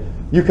 okay,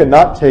 you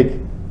cannot take,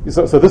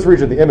 so this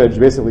region of the image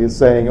basically is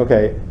saying,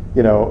 okay,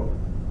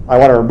 I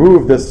want to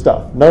remove this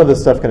stuff. None of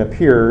this stuff can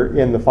appear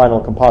in the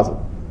final composite.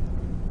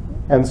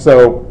 And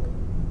so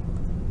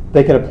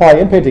they can apply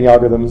inpainting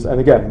algorithms, and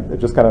again, it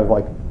just kind of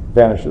like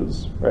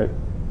vanishes, right?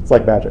 It's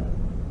like magic.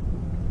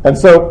 And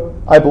so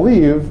I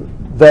believe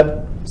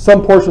that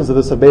some portions of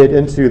this have made it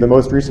into the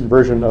most recent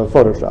version of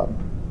Photoshop.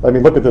 I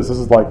mean, look at this. This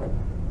is like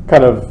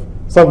kind of,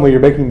 suddenly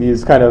you're making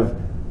these kind of,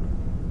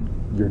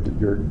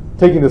 you're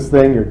taking this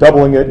thing, you're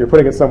doubling it, you're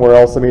putting it somewhere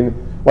else. I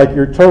mean, like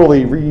you're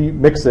totally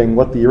remixing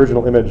what the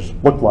original image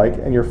looked like,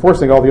 and you're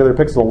forcing all the other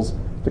pixels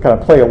to kind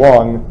of play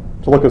along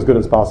to look as good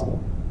as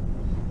possible.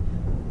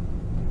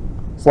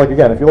 So like,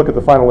 again, if you look at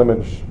the final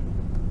image,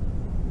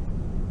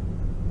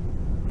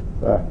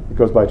 it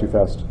goes by too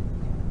fast.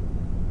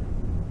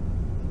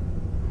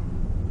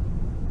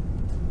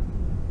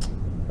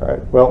 All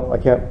right, well, I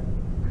can't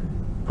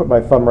put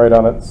my thumb right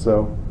on it,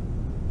 so.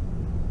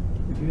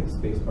 If you hit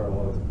spacebar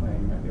while it's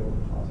playing, you might be able to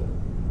pause it.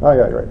 Oh,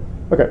 yeah, you're right.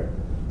 Okay,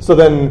 so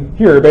then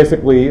here,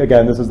 basically,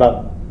 again, this is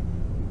not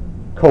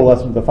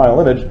coalesced with the final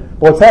image.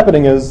 But what's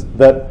happening is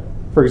that,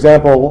 for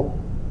example,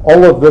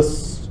 all of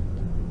this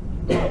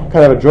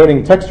kind of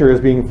adjoining texture is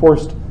being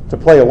forced to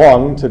play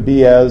along to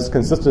be as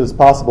consistent as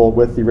possible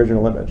with the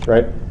original image,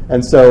 right?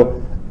 And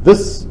so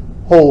this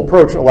whole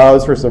approach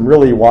allows for some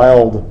really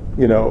wild,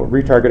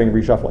 retargeting,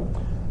 reshuffling.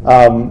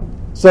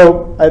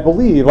 So I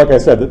believe, like I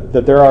said,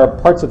 that there are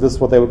parts of this,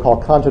 what they would call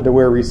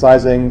content-aware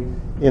resizing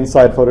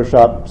inside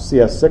Photoshop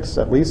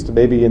CS6, at least,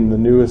 maybe in the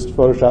newest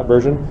Photoshop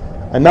version.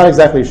 I'm not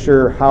exactly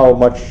sure how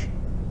much,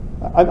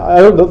 I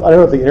don't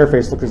know if the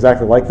interface looks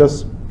exactly like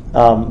this,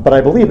 but I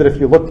believe that if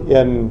you look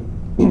in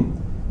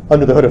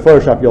under the hood of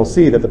Photoshop, you'll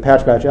see that the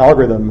patch match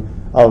algorithm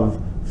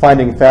of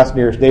finding fast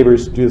nearest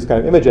neighbors to do this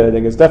kind of image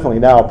editing is definitely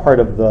now part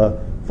of the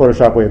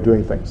Photoshop way of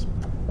doing things.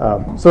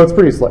 So it's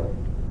pretty slick.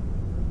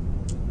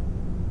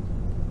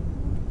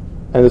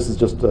 And this is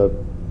just an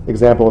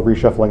example of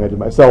reshuffling I did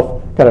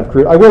myself, kind of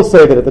crude. I will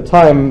say that at the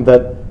time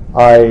that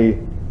I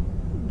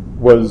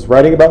was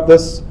writing about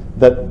this,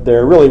 that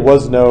there really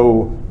was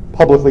no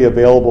publicly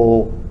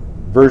available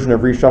version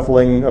of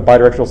reshuffling, a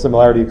bidirectional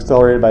similarity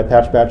accelerated by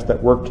patch match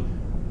that worked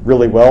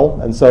really well.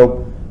 And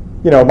so,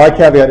 my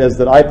caveat is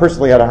that I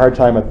personally had a hard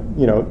time,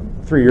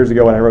 3 years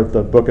ago when I wrote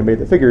the book and made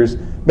the figures,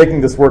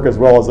 making this work as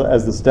well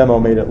as this demo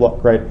made it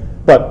look, right?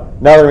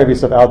 But now there may be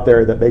stuff out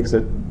there that makes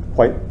it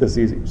quite this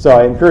easy. So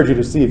I encourage you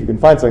to see if you can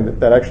find something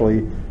that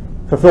actually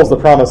fulfills the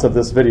promise of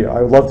this video.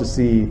 I would love to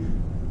see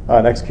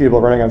an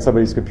executable running on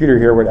somebody's computer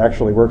here where it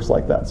actually works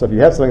like that. So if you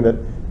have something that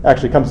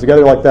actually comes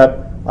together like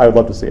that, I would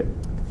love to see it.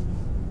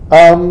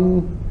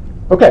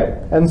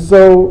 Okay, and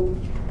so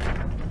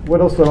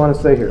what else do I want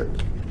to say here?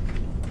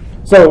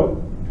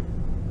 So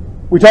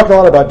we talked a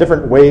lot about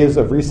different ways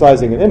of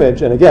resizing an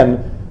image, and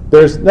again,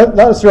 there's not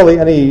necessarily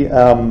any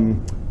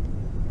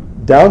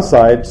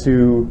downside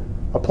to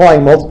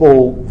applying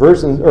multiple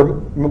versions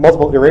or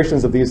multiple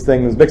iterations of these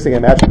things, mixing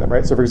and matching them,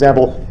 right? So for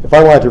example, if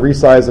I wanted to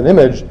resize an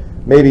image,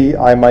 maybe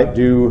I might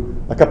do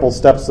a couple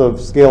steps of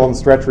scale and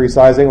stretch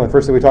resizing. Like the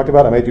first thing we talked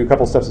about, I might do a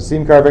couple steps of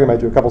seam carving, I might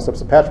do a couple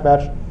steps of patch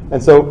match.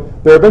 And so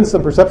there have been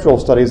some perceptual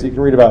studies that you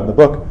can read about in the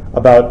book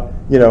about,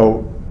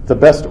 the the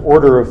best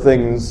order of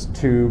things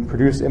to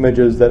produce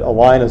images that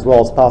align as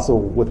well as possible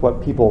with what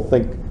people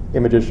think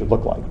images should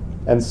look like.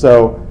 And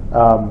so,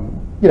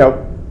 you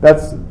know,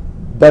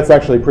 that's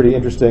actually pretty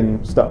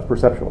interesting stuff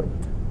perceptually.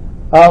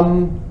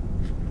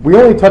 We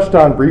only touched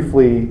on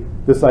briefly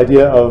this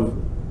idea of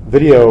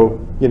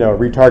video, you know,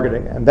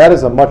 retargeting, and that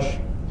is a much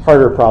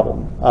harder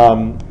problem.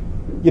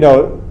 You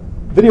know,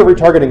 video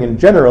retargeting in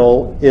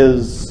general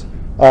is,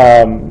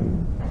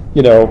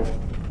 you know,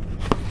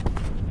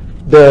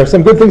 there are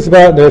some good things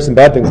about it and there are some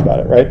bad things about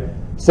it, right?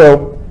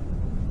 So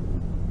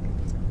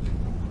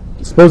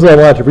suppose I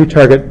wanted to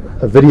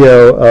retarget a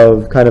video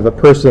of kind of a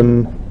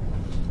person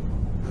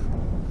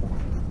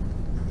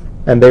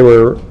and they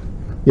were,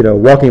 you know,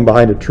 walking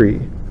behind a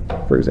tree,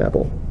 for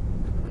example.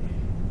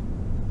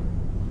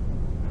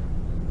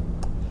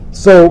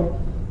 So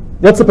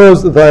let's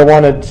suppose that I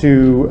wanted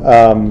to,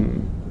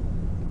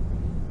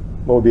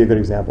 what would be a good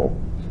example?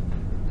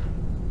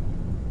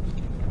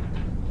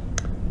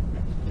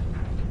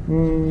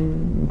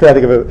 I'm trying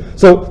to think of it.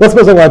 So let's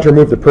suppose I wanted to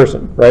remove the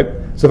person, right?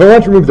 So if I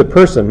want to remove the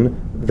person,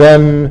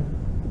 then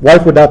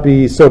life would not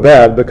be so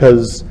bad,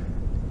 because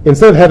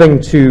instead of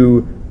having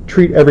to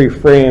treat every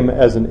frame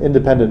as an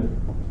independent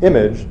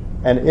image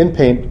and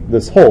in-paint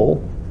this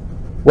hole,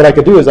 what I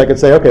could do is I could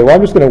say, okay, well,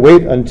 I'm just going to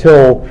wait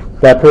until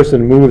that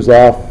person moves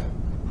off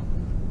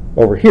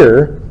over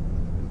here,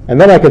 and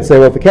then I could say,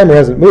 well, if the camera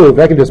hasn't moved,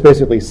 I can just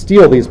basically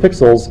steal these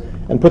pixels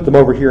and put them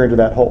over here into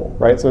that hole,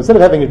 right? So instead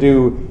of having to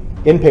do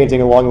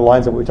in-painting along the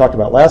lines of what we talked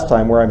about last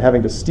time, where I'm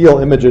having to steal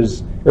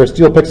images or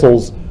steal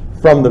pixels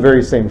from the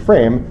very same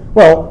frame,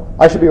 well,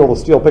 I should be able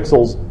to steal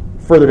pixels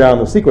further down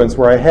the sequence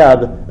where I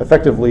had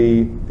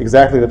effectively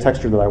exactly the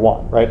texture that I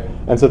want, right?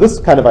 And so this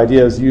kind of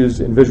idea is used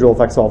in visual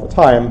effects all the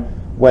time,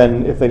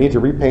 when if they need to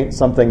repaint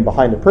something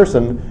behind a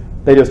person,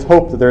 they just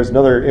hope that there's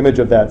another image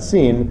of that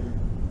scene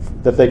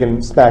that they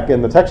can smack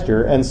in the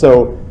texture. And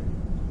so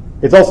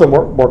it's also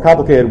more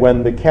complicated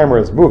when the camera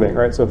is moving,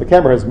 right? So if the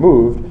camera has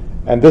moved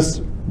and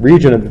this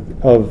region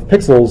of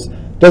pixels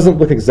doesn't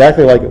look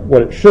exactly like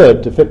what it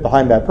should to fit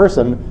behind that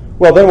person,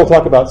 well, then we'll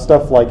talk about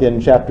stuff like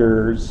in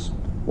chapters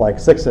like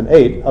 6 and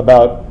 8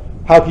 about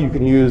how you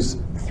can use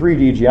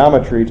 3D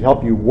geometry to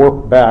help you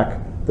warp back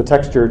the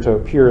texture to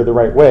appear the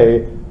right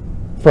way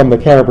from the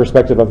camera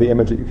perspective of the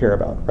image that you care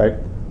about, right?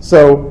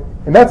 So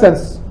in that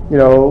sense, you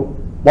know,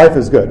 life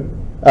is good.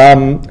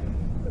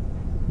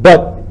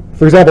 But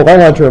for example, if I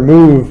wanted to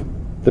remove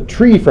the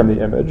tree from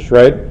the image,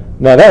 right?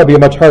 Now that would be a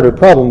much harder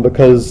problem,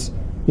 because,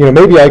 you know,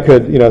 maybe I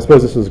could, you know,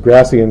 suppose this was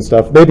grassy and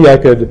stuff, maybe I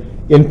could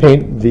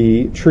in-paint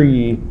the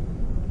tree,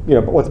 you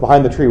know, what's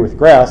behind the tree with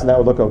grass, and that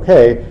would look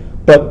okay.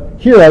 But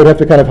here I would have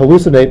to kind of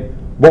hallucinate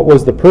what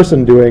was the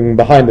person doing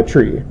behind the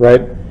tree,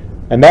 right?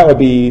 And that would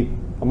be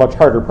a much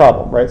harder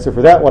problem, right? So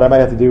for that, what I might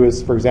have to do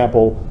is, for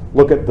example,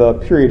 look at the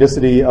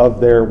periodicity of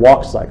their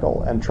walk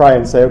cycle and try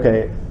and say,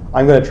 okay,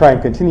 I'm going to try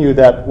and continue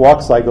that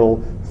walk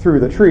cycle through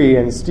the tree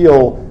and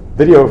steal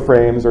video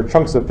frames or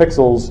chunks of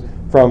pixels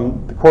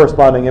from the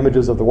corresponding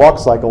images of the walk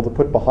cycle to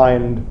put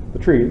behind the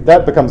tree.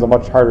 That becomes a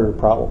much harder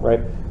problem,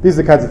 right? These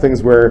are the kinds of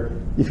things where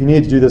if you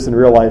need to do this in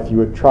real life, you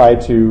would try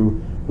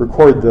to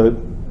record the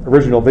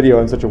original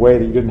video in such a way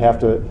that you didn't have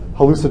to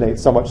hallucinate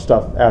so much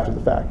stuff after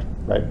the fact,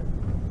 right?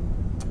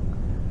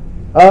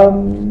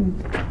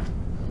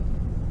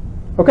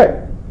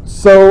 Okay,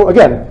 so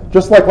again,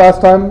 just like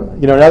last time,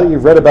 you know, now that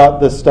you've read about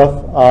this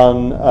stuff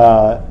on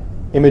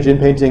image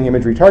in-painting,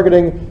 image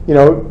retargeting, you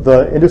know,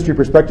 the industry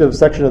perspective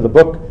section of the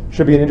book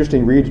should be an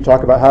interesting read to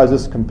talk about how does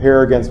this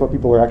compare against what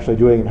people are actually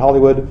doing in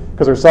Hollywood,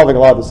 because they're solving a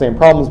lot of the same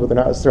problems, but they're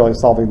not necessarily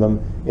solving them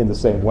in the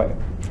same way.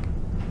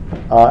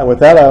 And with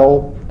that,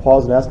 I'll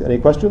pause and ask any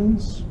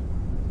questions.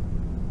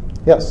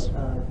 Yes?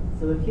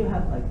 So if you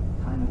have like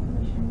time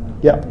information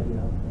of Yeah. the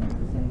video, and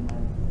presenting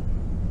like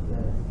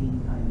the scene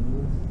time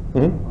moves,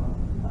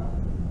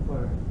 Mm-hmm.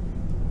 for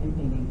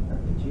in-painting,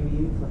 could you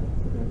use like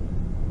sort of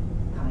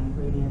time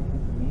gradient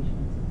information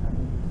to kind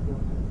of skill?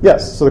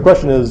 Yes, so the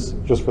question is,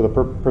 just for the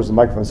purpose of the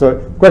microphone, so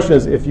the question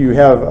is, if you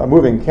have a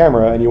moving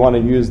camera and you want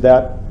to use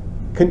that,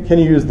 can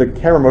you use the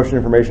camera motion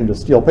information to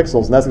steal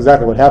pixels? And that's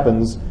exactly what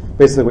happens.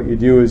 Basically what you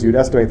do is you'd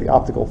estimate the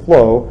optical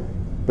flow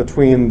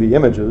between the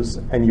images,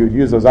 and you would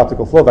use those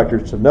optical flow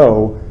vectors to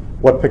know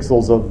what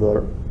pixels of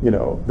the, you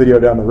know, video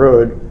down the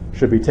road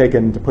should be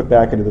taken to put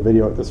back into the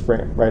video at this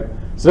frame, right?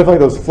 So definitely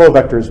those flow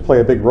vectors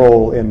play a big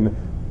role in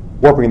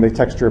warping the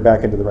texture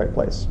back into the right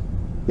place.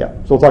 Yeah,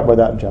 so we'll talk about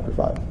that in chapter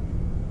 5.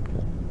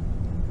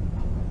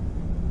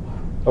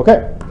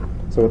 Okay,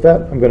 so with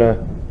that, I'm going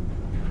to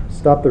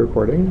stop the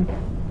recording,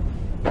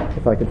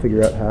 if I can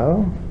figure out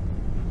how,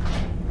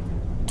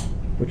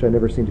 which I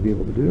never seem to be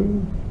able to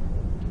do.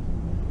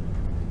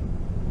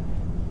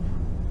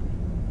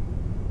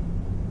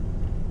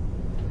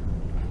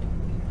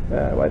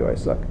 Why do I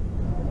suck?